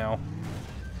abundance now.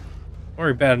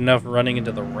 Already bad enough running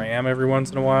into the ram every once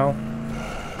in a while.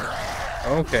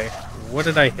 Okay, what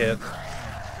did I hit?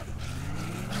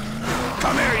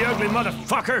 Come here, you ugly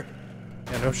motherfucker!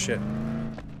 Yeah, no shit.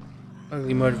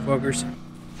 Ugly motherfuckers.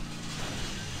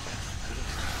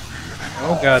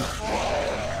 Oh god.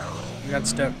 I got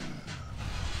stuck.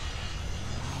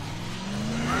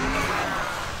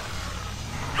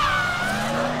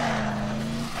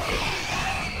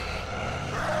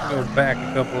 Go back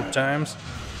a couple of times.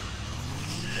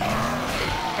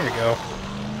 There we go.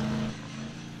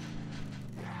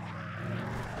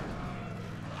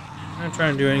 I'm not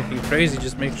trying to do anything crazy,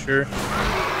 just make sure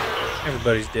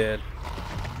everybody's dead.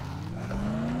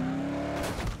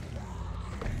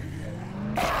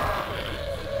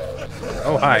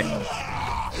 Oh, hi.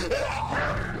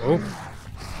 Oh.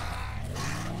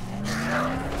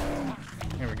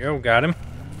 There we go, got him.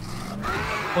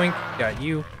 Boink, got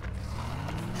you.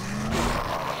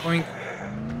 Boink.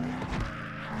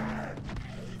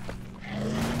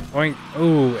 Boink.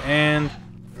 Ooh, and...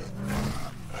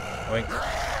 Boink.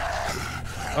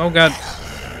 Oh, God.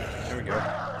 There we go.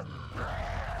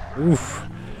 Oof.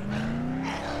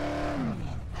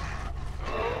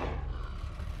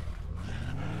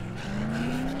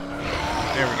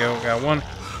 There we go. Got one.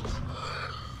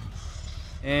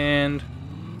 And...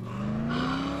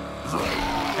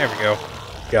 There we go.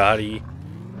 Got-y.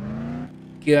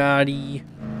 Got-y.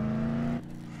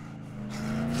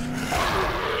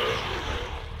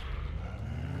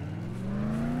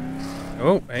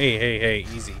 Oh, hey,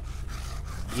 easy.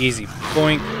 Easy,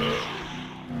 boink.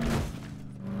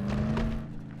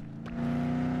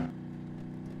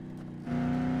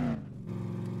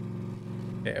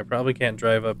 Okay, I probably can't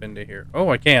drive up into here. Oh,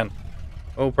 I can.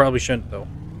 Oh, probably shouldn't, though.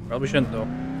 Probably shouldn't, though.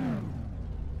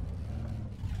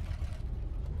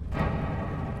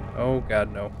 Oh,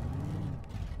 God, no.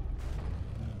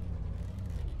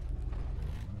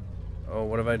 Oh,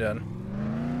 what have I done?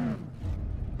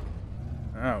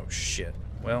 Oh, shit.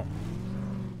 Well.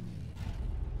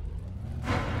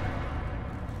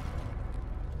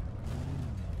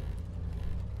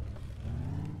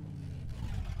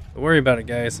 Don't worry about it,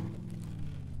 guys.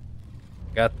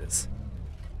 Got this.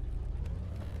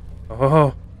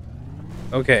 Oh.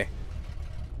 Okay.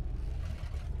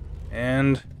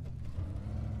 And...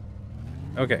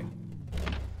 Okay.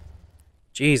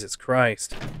 Jesus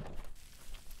Christ.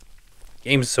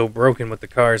 Game's so broken with the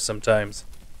cars sometimes.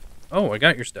 Oh, I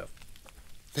got your stuff.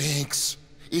 Thanks.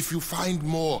 If you find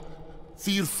more,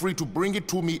 feel free to bring it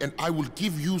to me and I will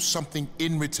give you something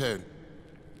in return.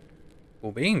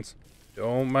 Cool beans.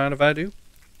 Don't mind if I do.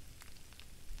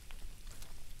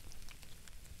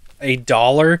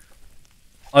 $1?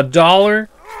 $1?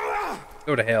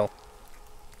 Go to hell.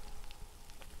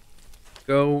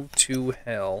 Go to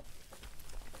hell.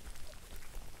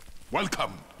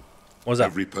 Welcome. What's up?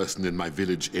 Every person in my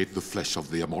village ate the flesh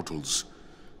of the immortals.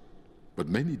 But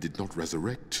many did not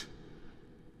resurrect.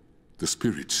 The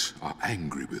spirits are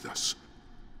angry with us.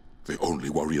 The only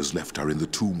warriors left are in the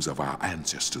tombs of our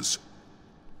ancestors.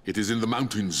 It is in the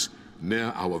mountains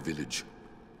near our village.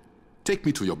 Take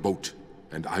me to your boat,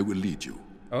 and I will lead you.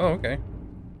 Oh, okay.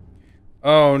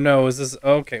 Oh, no, is this...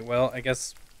 Okay, well, I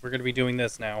guess we're going to be doing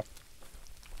this now.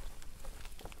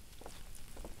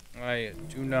 I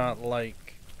do not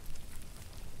like...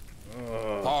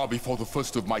 Far before the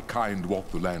first of my kind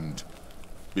walked the land,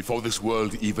 before this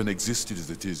world even existed as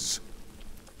it is,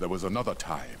 there was another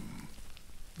time.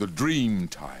 The dream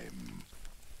time.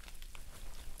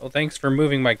 Oh, thanks for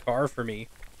moving my car for me.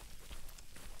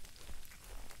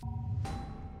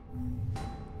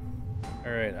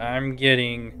 Alright, I'm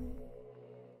getting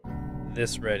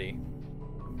this ready.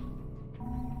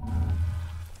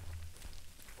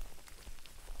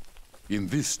 In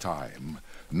this time,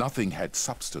 nothing had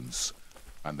substance,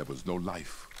 and there was no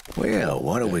life. Well,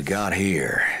 what do we got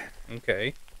here?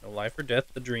 Okay. No life or death,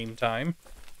 the dream time.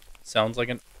 Sounds like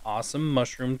an awesome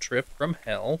mushroom trip from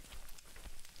hell.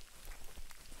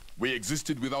 We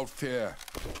existed without fear,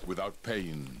 without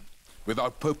pain,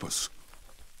 without purpose.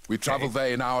 We traveled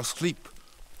there in our sleep,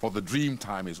 for the dream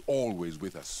time is always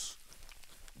with us,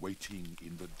 waiting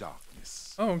in the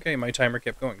darkness. Oh, okay, my timer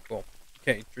kept going. Cool.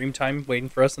 Okay, dream time waiting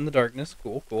for us in the darkness.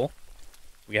 Cool, cool.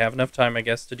 We have enough time, I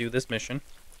guess, to do this mission.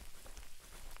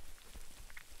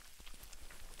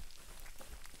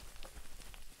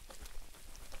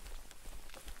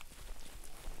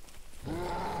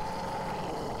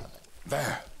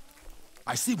 There.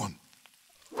 I see one.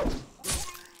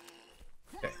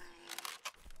 Okay.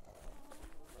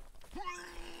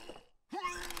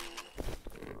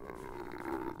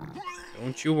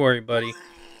 Don't you worry, buddy.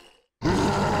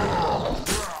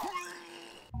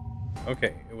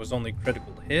 Okay, it was only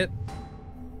critical hit,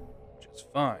 which is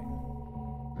fine.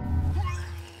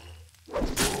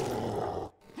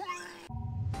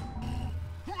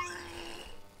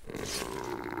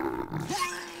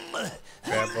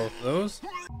 Grab both of those.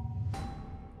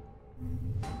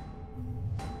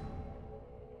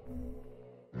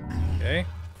 Okay.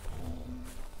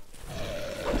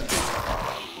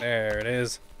 There it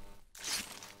is.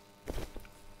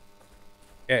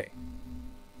 Okay.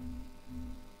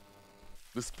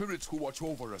 The spirits who watch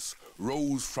over us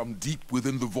rose from deep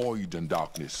within the void and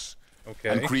darkness. Okay.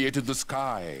 And created the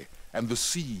sky, and the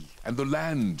sea, and the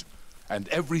land, and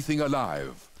everything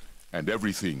alive, and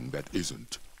everything that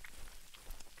isn't.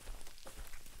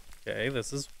 Okay,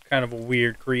 this is kind of a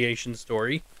weird creation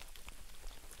story.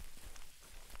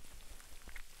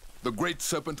 The great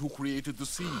serpent who created the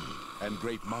sea, and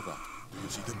Great Mother. Do you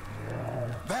see them?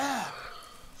 There!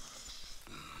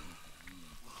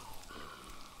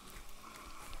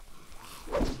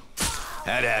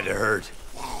 That had to hurt.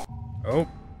 Oh,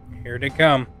 here they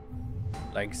come.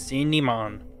 Like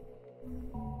Cinnamon.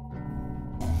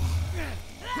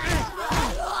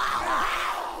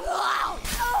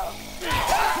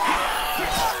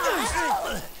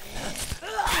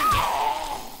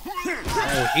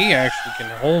 Oh, he actually can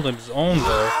hold his own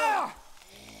though,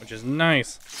 which is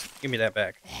nice. Give me that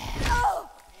back.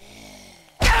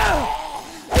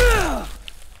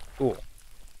 Cool.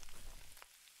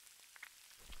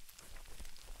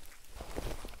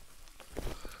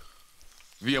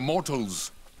 The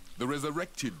immortals, the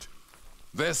resurrected,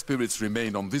 their spirits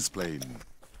remain on this plane.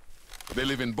 They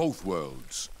live in both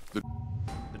worlds. The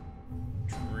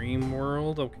Dream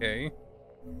world, okay.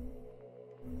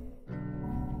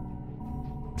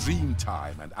 dream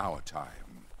time and our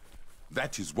time.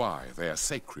 That is why they are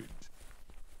sacred.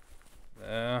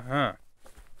 Uh-huh.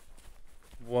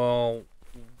 Well,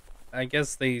 I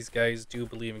guess these guys do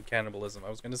believe in cannibalism. I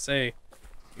was gonna say,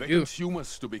 They do. consume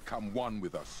us to become one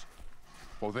with us.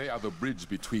 For they are the bridge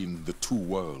between the two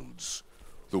worlds.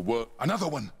 The world... Another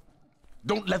one!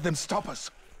 Don't let them stop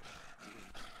us!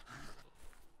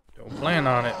 Don't plan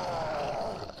on it.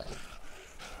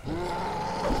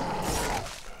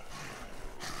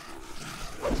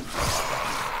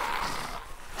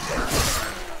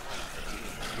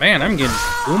 Man, I'm getting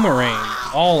boomerang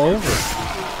all over.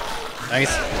 Nice.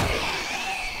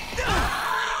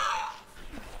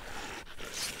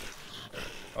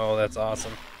 Oh, that's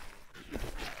awesome.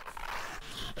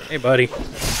 Hey, buddy.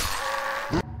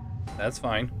 That's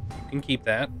fine. You can keep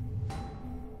that.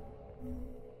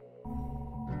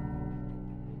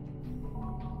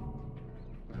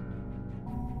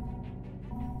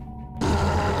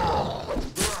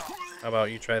 How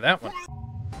about you try that one?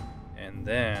 And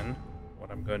then,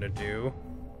 what I'm going to do...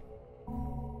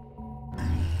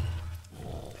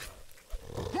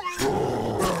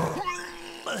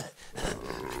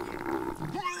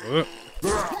 Whoop.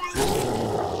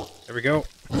 There we go.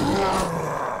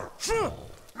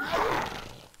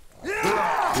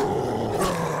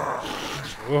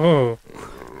 Whoa.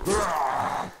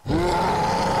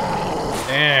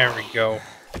 There we go.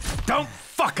 Don't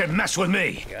fucking mess with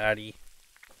me! Gotti.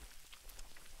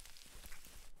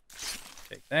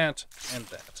 Take that and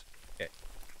that. Okay.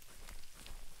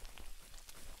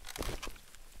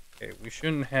 Okay, we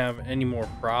shouldn't have any more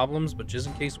problems, but just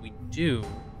in case we do...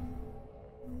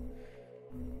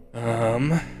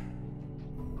 Or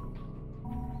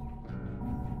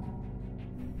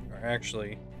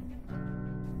actually...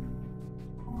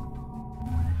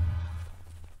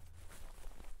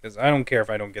 Because I don't care if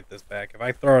I don't get this back. If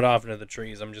I throw it off into the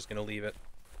trees, I'm just going to leave it.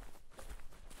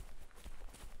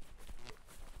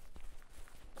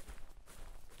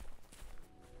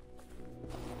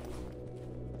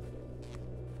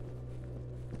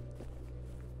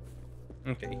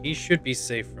 Okay, he should be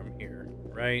safe from here,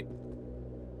 right?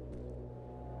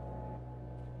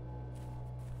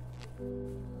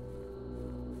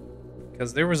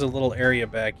 Because there was a little area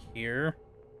back here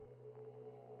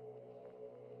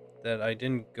that I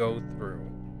didn't go through.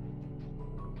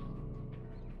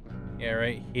 Yeah,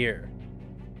 right here.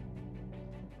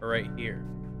 Or right here.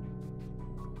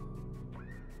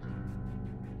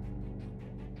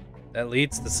 That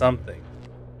leads to something.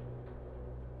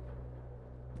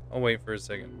 I'll wait for a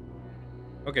second.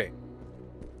 Okay.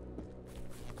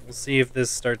 We'll see if this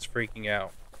starts freaking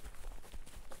out.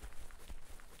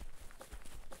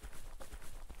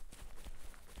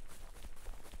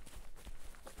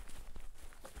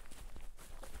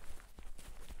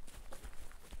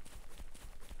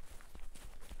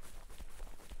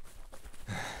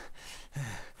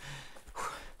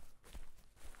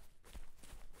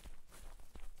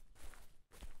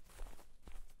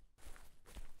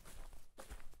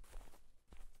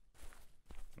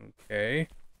 Okay.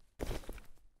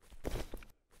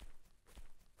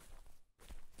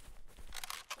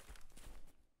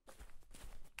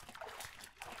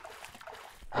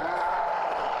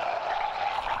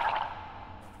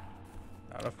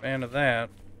 Not a fan of that.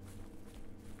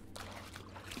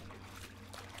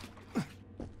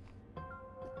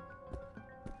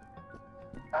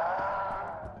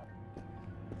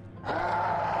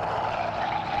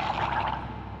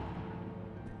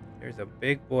 There's a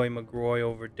big boy McGroy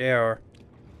over there.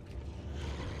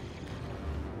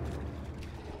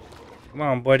 Come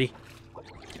on, buddy.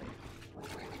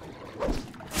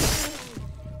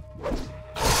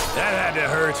 That had to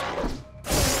hurt.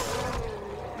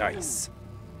 Nice.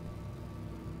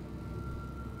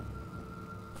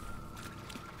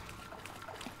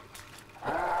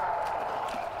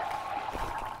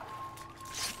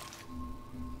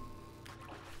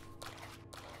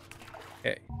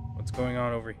 Okay, what's going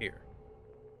on over here?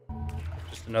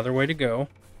 Just another way to go.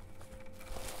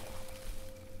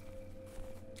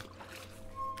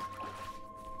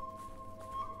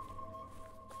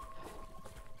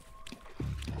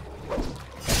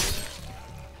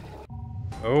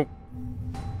 Oh.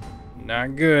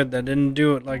 Not good. That didn't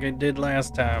do it like I did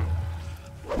last time.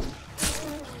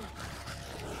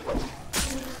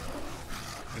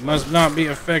 You must not be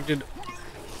affected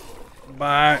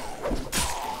by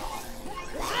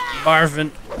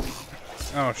barfing.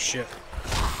 Oh, shit.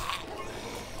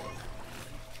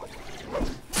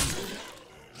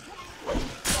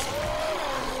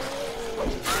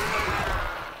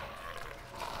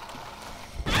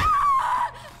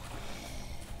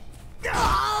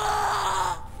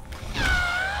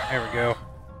 There we go.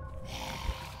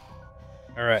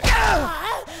 All right.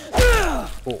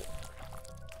 Cool.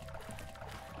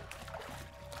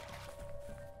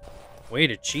 Way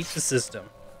to cheat the system.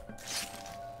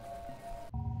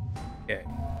 Okay.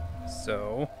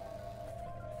 So,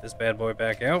 this bad boy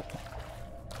back out.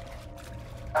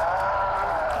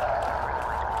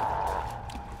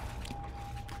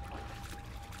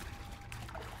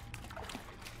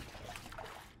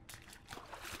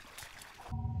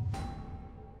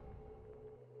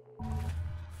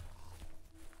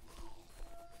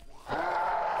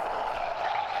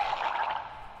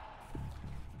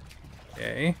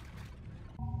 Okay.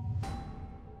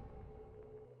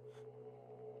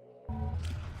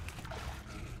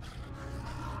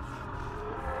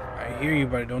 I hear you,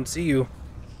 but I don't see you.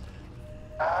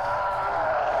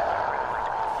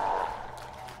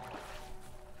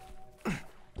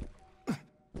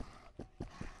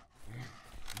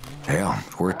 Hell,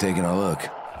 it's worth taking a look.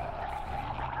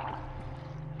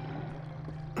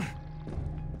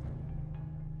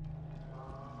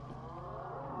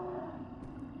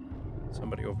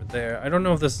 Somebody over there. I don't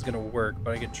know if this is gonna work,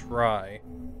 but I could try.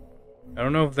 I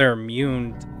don't know if they're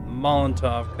immune to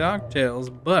Molotov cocktails,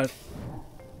 but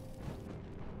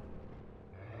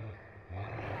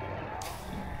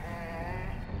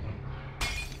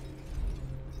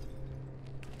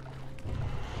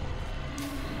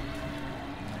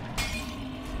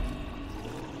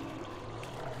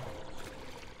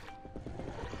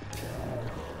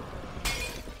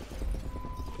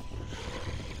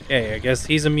okay, I guess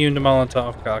he's immune to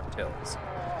Molotov cocktails.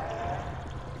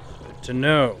 Good to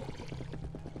know.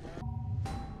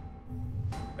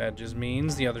 That just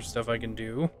means the other stuff I can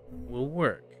do will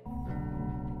work.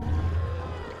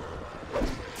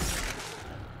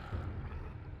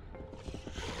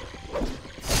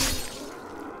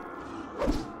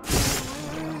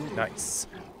 Nice.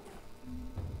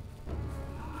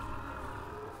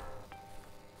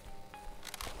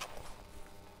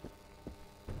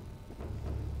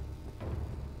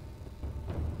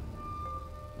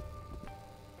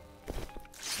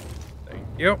 Thank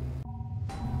you.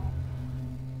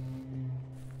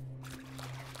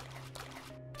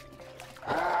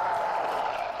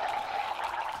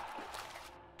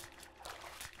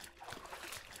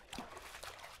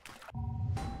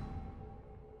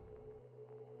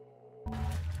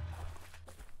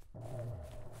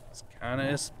 Just kind of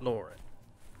explore it.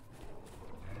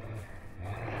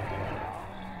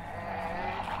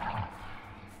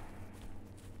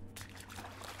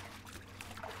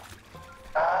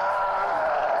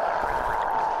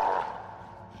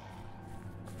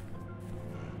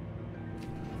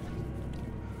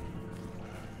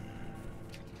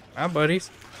 Hi, buddies.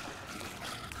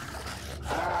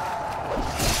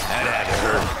 That had to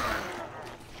hurt.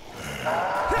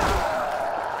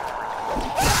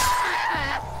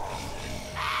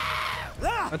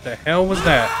 What the hell was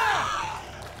that?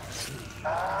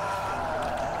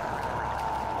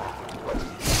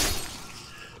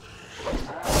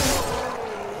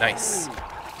 Nice. Give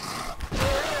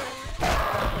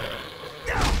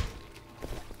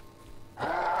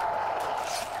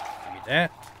me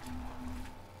that.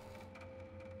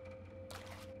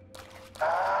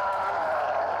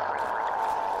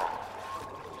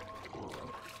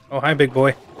 Oh, hi, big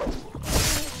boy.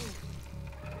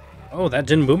 Oh, that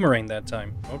didn't boomerang that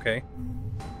time. Okay.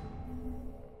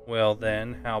 Well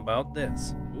then, how about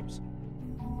this? Oops.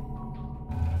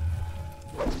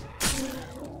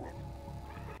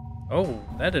 Oh,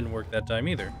 that didn't work that time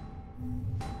either.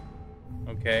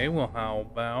 Okay, well how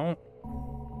about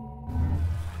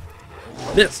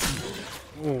this?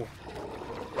 Ooh.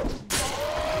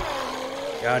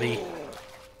 Gotti.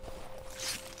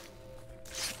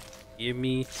 Give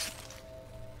me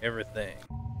everything.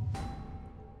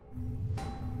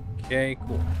 Okay,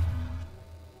 cool.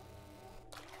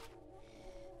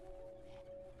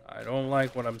 I don't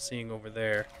like what I'm seeing over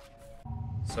there.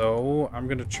 So, I'm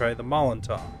gonna try the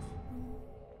Molotov.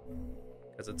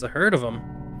 Because it's a herd of them.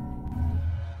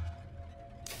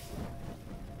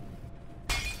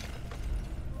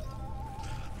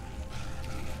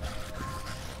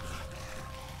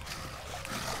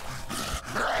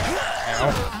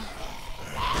 Ow.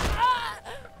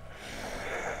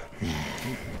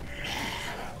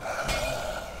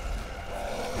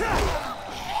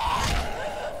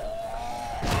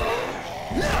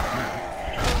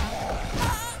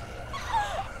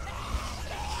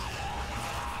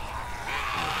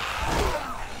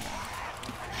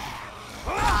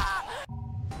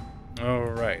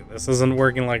 Alright, this isn't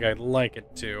working like I'd like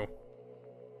it to.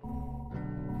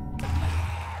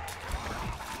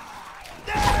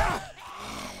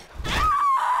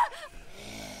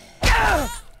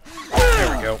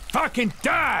 There we go. Fucking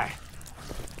die!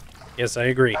 Yes, I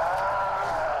agree.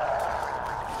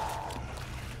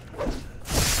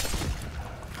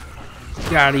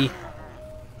 Gotti.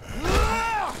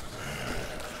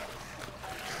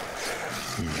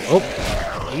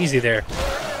 Oh, easy there.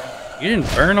 You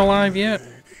didn't burn alive yet?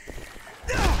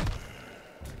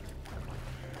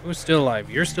 Who's still alive?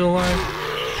 You're still alive?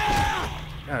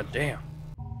 God damn.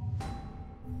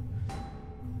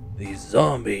 These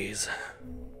zombies.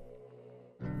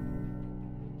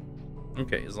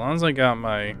 Okay, as long as I got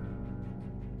my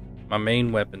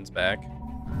main weapons back.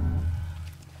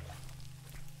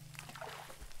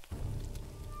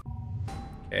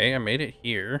 Okay, I made it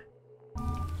here.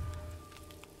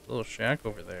 Little shack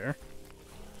over there.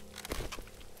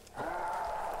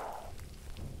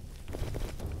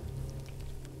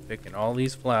 Picking all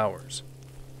these flowers.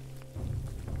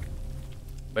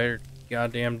 Better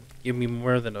goddamn give me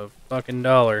more than a fucking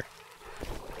 $1.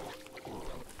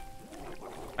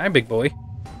 Hi, big boy.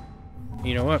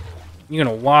 You know what? You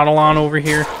gonna waddle on over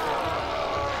here?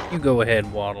 You go ahead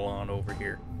and waddle on over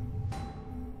here.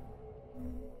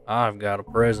 I've got a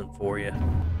present for you.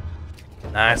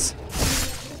 Nice.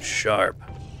 Sharp.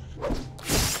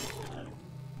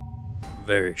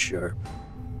 Very sharp.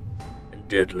 And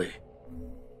deadly.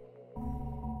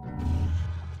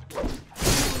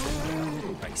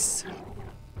 Nice.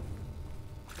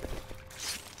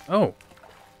 Oh.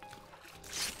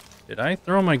 Did I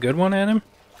throw my good one at him?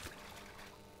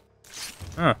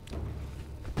 Huh.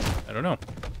 I don't know.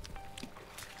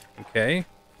 Okay.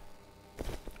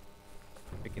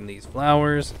 Picking these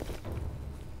flowers.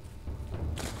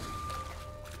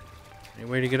 Any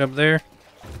way to get up there?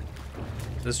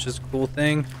 Is this just a cool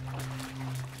thing?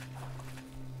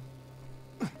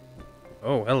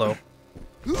 Oh, hello.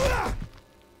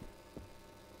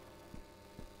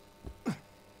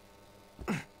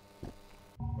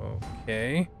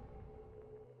 Okay.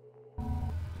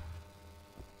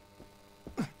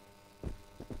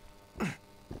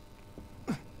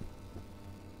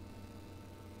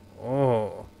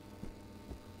 Oh.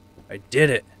 I did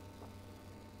it.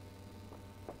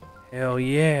 Hell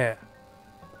yeah.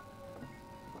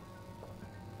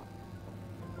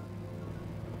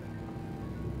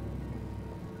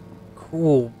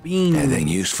 Cool beans. Anything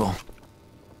useful?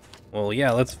 Well,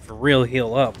 yeah, let's for real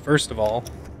heal up. First of all,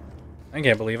 I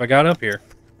can't believe I got up here.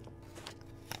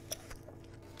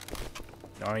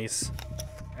 Nice.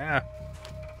 Ah.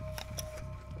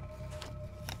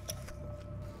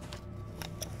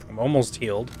 I'm almost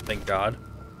healed, thank God.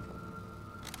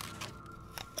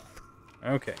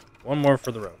 Okay, one more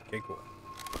for the road. Okay, cool.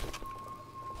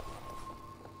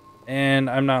 And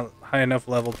I'm not high enough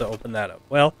level to open that up.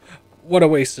 Well, what a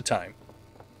waste of time.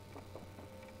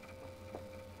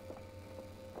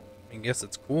 I guess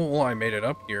it's cool I made it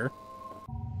up here.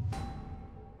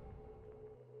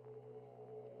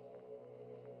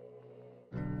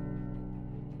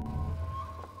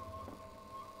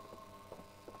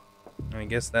 I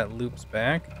guess that loops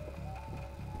back.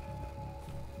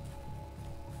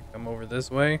 Come over this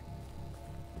way.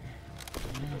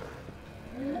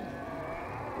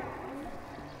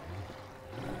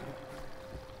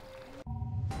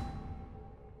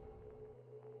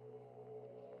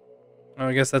 Oh,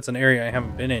 I guess that's an area I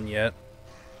haven't been in yet.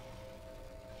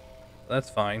 That's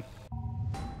fine.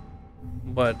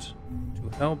 But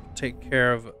to help take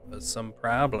care of some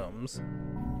problems...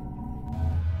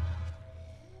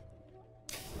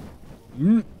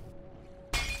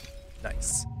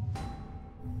 Nice.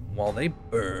 While they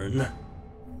burn,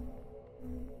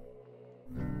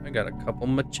 I got a couple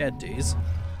machetes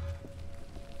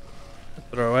to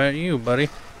throw at you, buddy.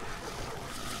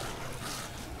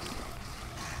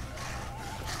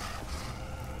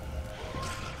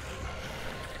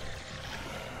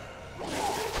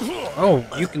 Oh,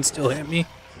 you can still hit me?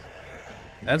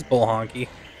 That's bull honky.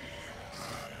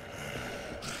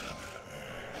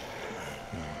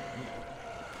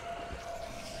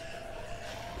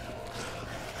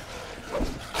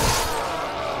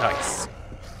 Nice.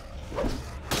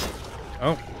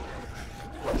 Oh.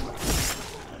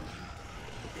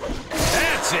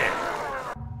 That's it!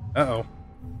 Uh-oh.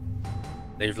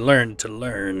 They've learned to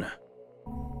learn.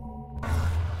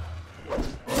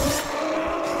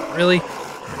 Really?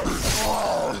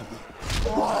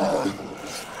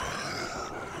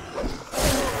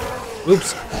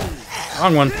 Oops.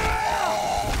 Wrong one.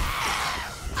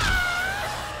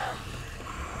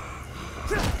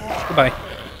 Goodbye.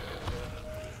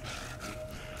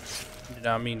 Did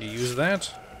not mean to use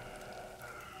that.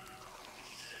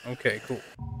 Okay, cool.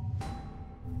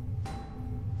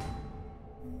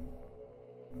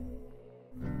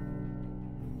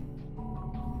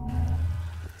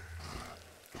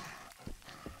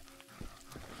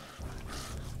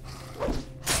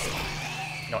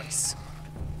 Nice.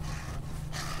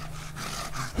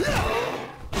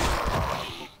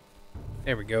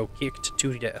 There we go. Kicked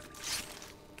to death.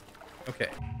 Okay.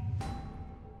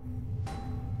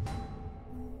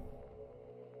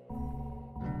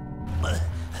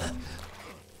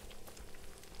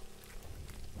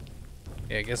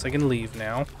 Okay, I guess I can leave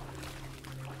now.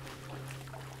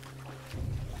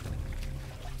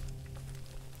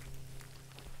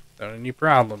 Without any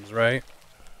problems, right?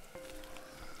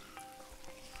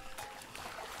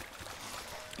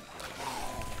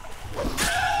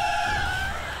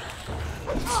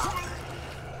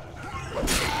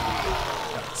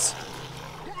 Nice.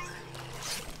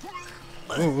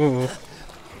 Ooh.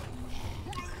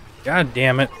 God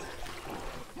damn it.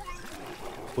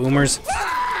 Boomers.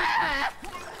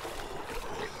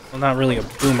 Well, not really a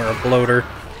boomer, a bloater.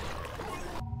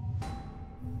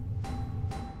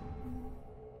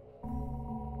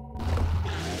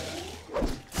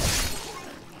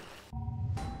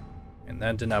 And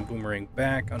that did not boomerang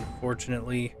back,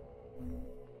 unfortunately.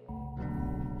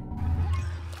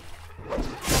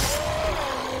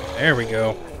 There we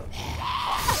go.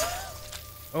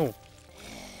 Oh.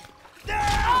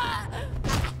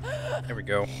 There we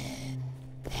go.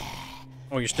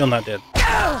 Oh, you're still not dead.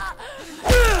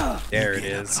 There it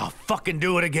is. I'll fucking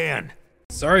do it again.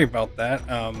 Sorry about that.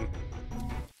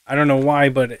 I don't know why,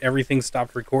 but everything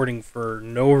stopped recording for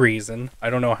no reason. I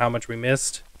don't know how much we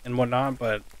missed and whatnot,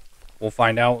 but we'll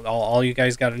find out. All you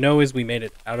guys got to know is we made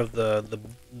it out of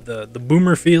the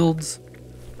boomer fields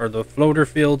or the floater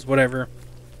fields, whatever,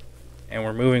 and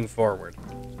we're moving forward.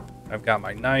 I've got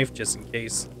my knife just in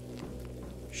case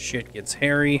shit gets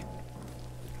hairy.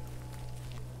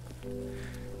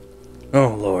 Oh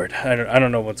Lord, I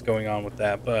don't know what's going on with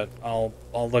that, but I'll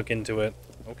look into it.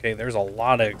 Okay, there's a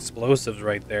lot of explosives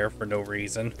right there for no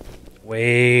reason.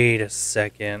 Wait a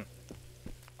second.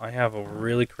 I have a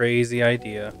really crazy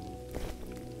idea.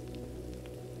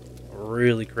 A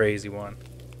really crazy one.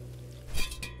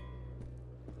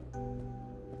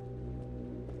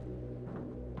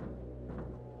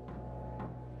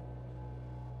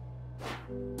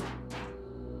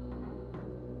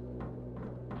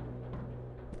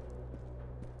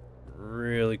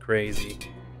 Really crazy.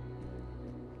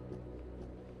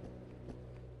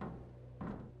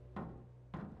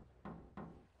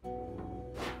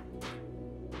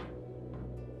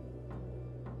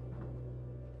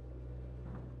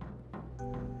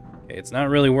 Okay, it's not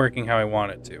really working how I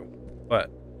want it to, but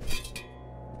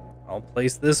I'll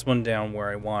place this one down where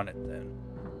I want it then.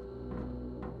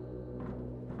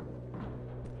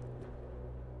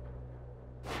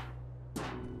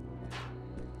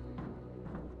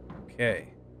 Okay.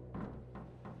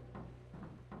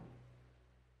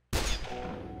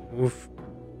 Oof.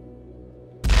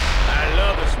 I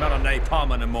love the smell of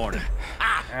napalm in the morning.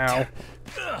 Ow.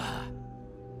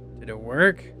 Did it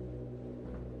work?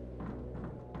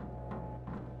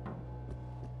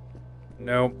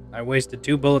 Nope. I wasted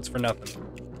 2 bullets for nothing.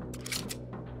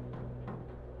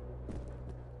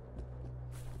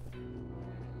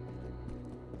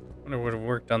 Wonder what would have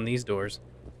worked on these doors.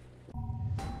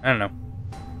 I don't know.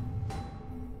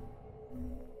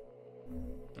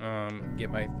 Get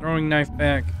my throwing knife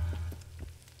back.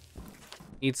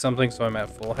 Eat something so I'm at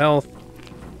full health.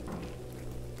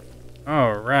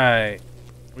 Alright.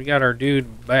 We got our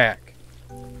dude back.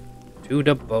 To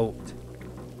the boat.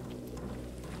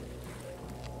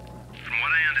 From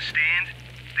what I understand,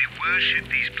 they worship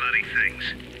these bloody things.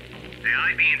 They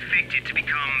are the infected to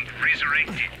become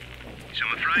resurrected. So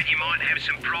I'm afraid you might have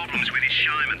some problems with his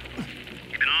shaman.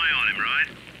 Keep an eye on him, right?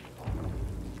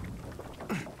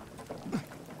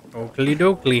 Oakley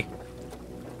dokley.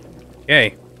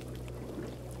 Okay.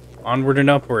 Onward and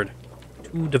upward.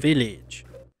 To the village.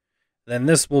 Then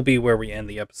this will be where we end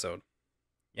the episode.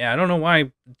 Yeah, I don't know why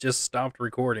I just stopped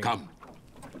recording. Come.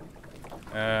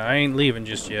 I ain't leaving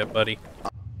just yet, buddy.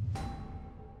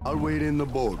 I'll wait in the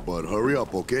boat, but hurry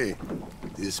up, okay?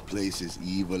 This place is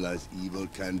evil as evil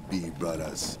can be,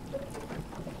 brothers.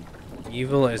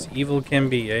 Evil as evil can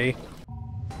be, eh?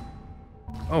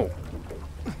 Oh.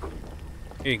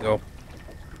 Here you go.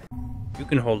 You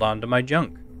can hold on to my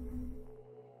junk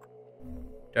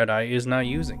that I is not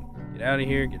using. Get out of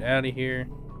here, get out of here,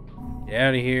 get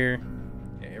out of here.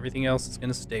 Okay, everything else is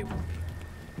gonna stay with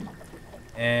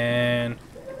me. And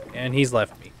he's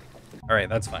left me. Alright,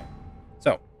 that's fine.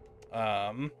 So,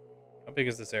 how big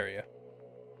is this area?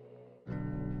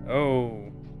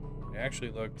 Oh, it actually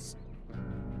looks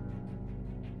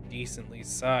decently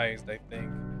sized, I think.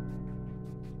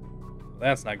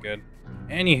 That's not good.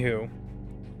 Anywho,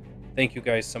 thank you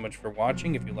guys so much for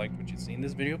watching. If you liked what you've seen in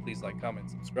this video, please like, comment,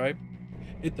 subscribe.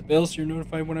 Hit the bell so you're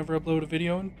notified whenever I upload a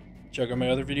video, and check out my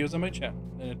other videos on my channel.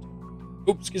 And,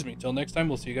 oops, excuse me. Till next time,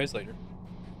 we'll see you guys later.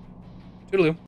 Toodaloo.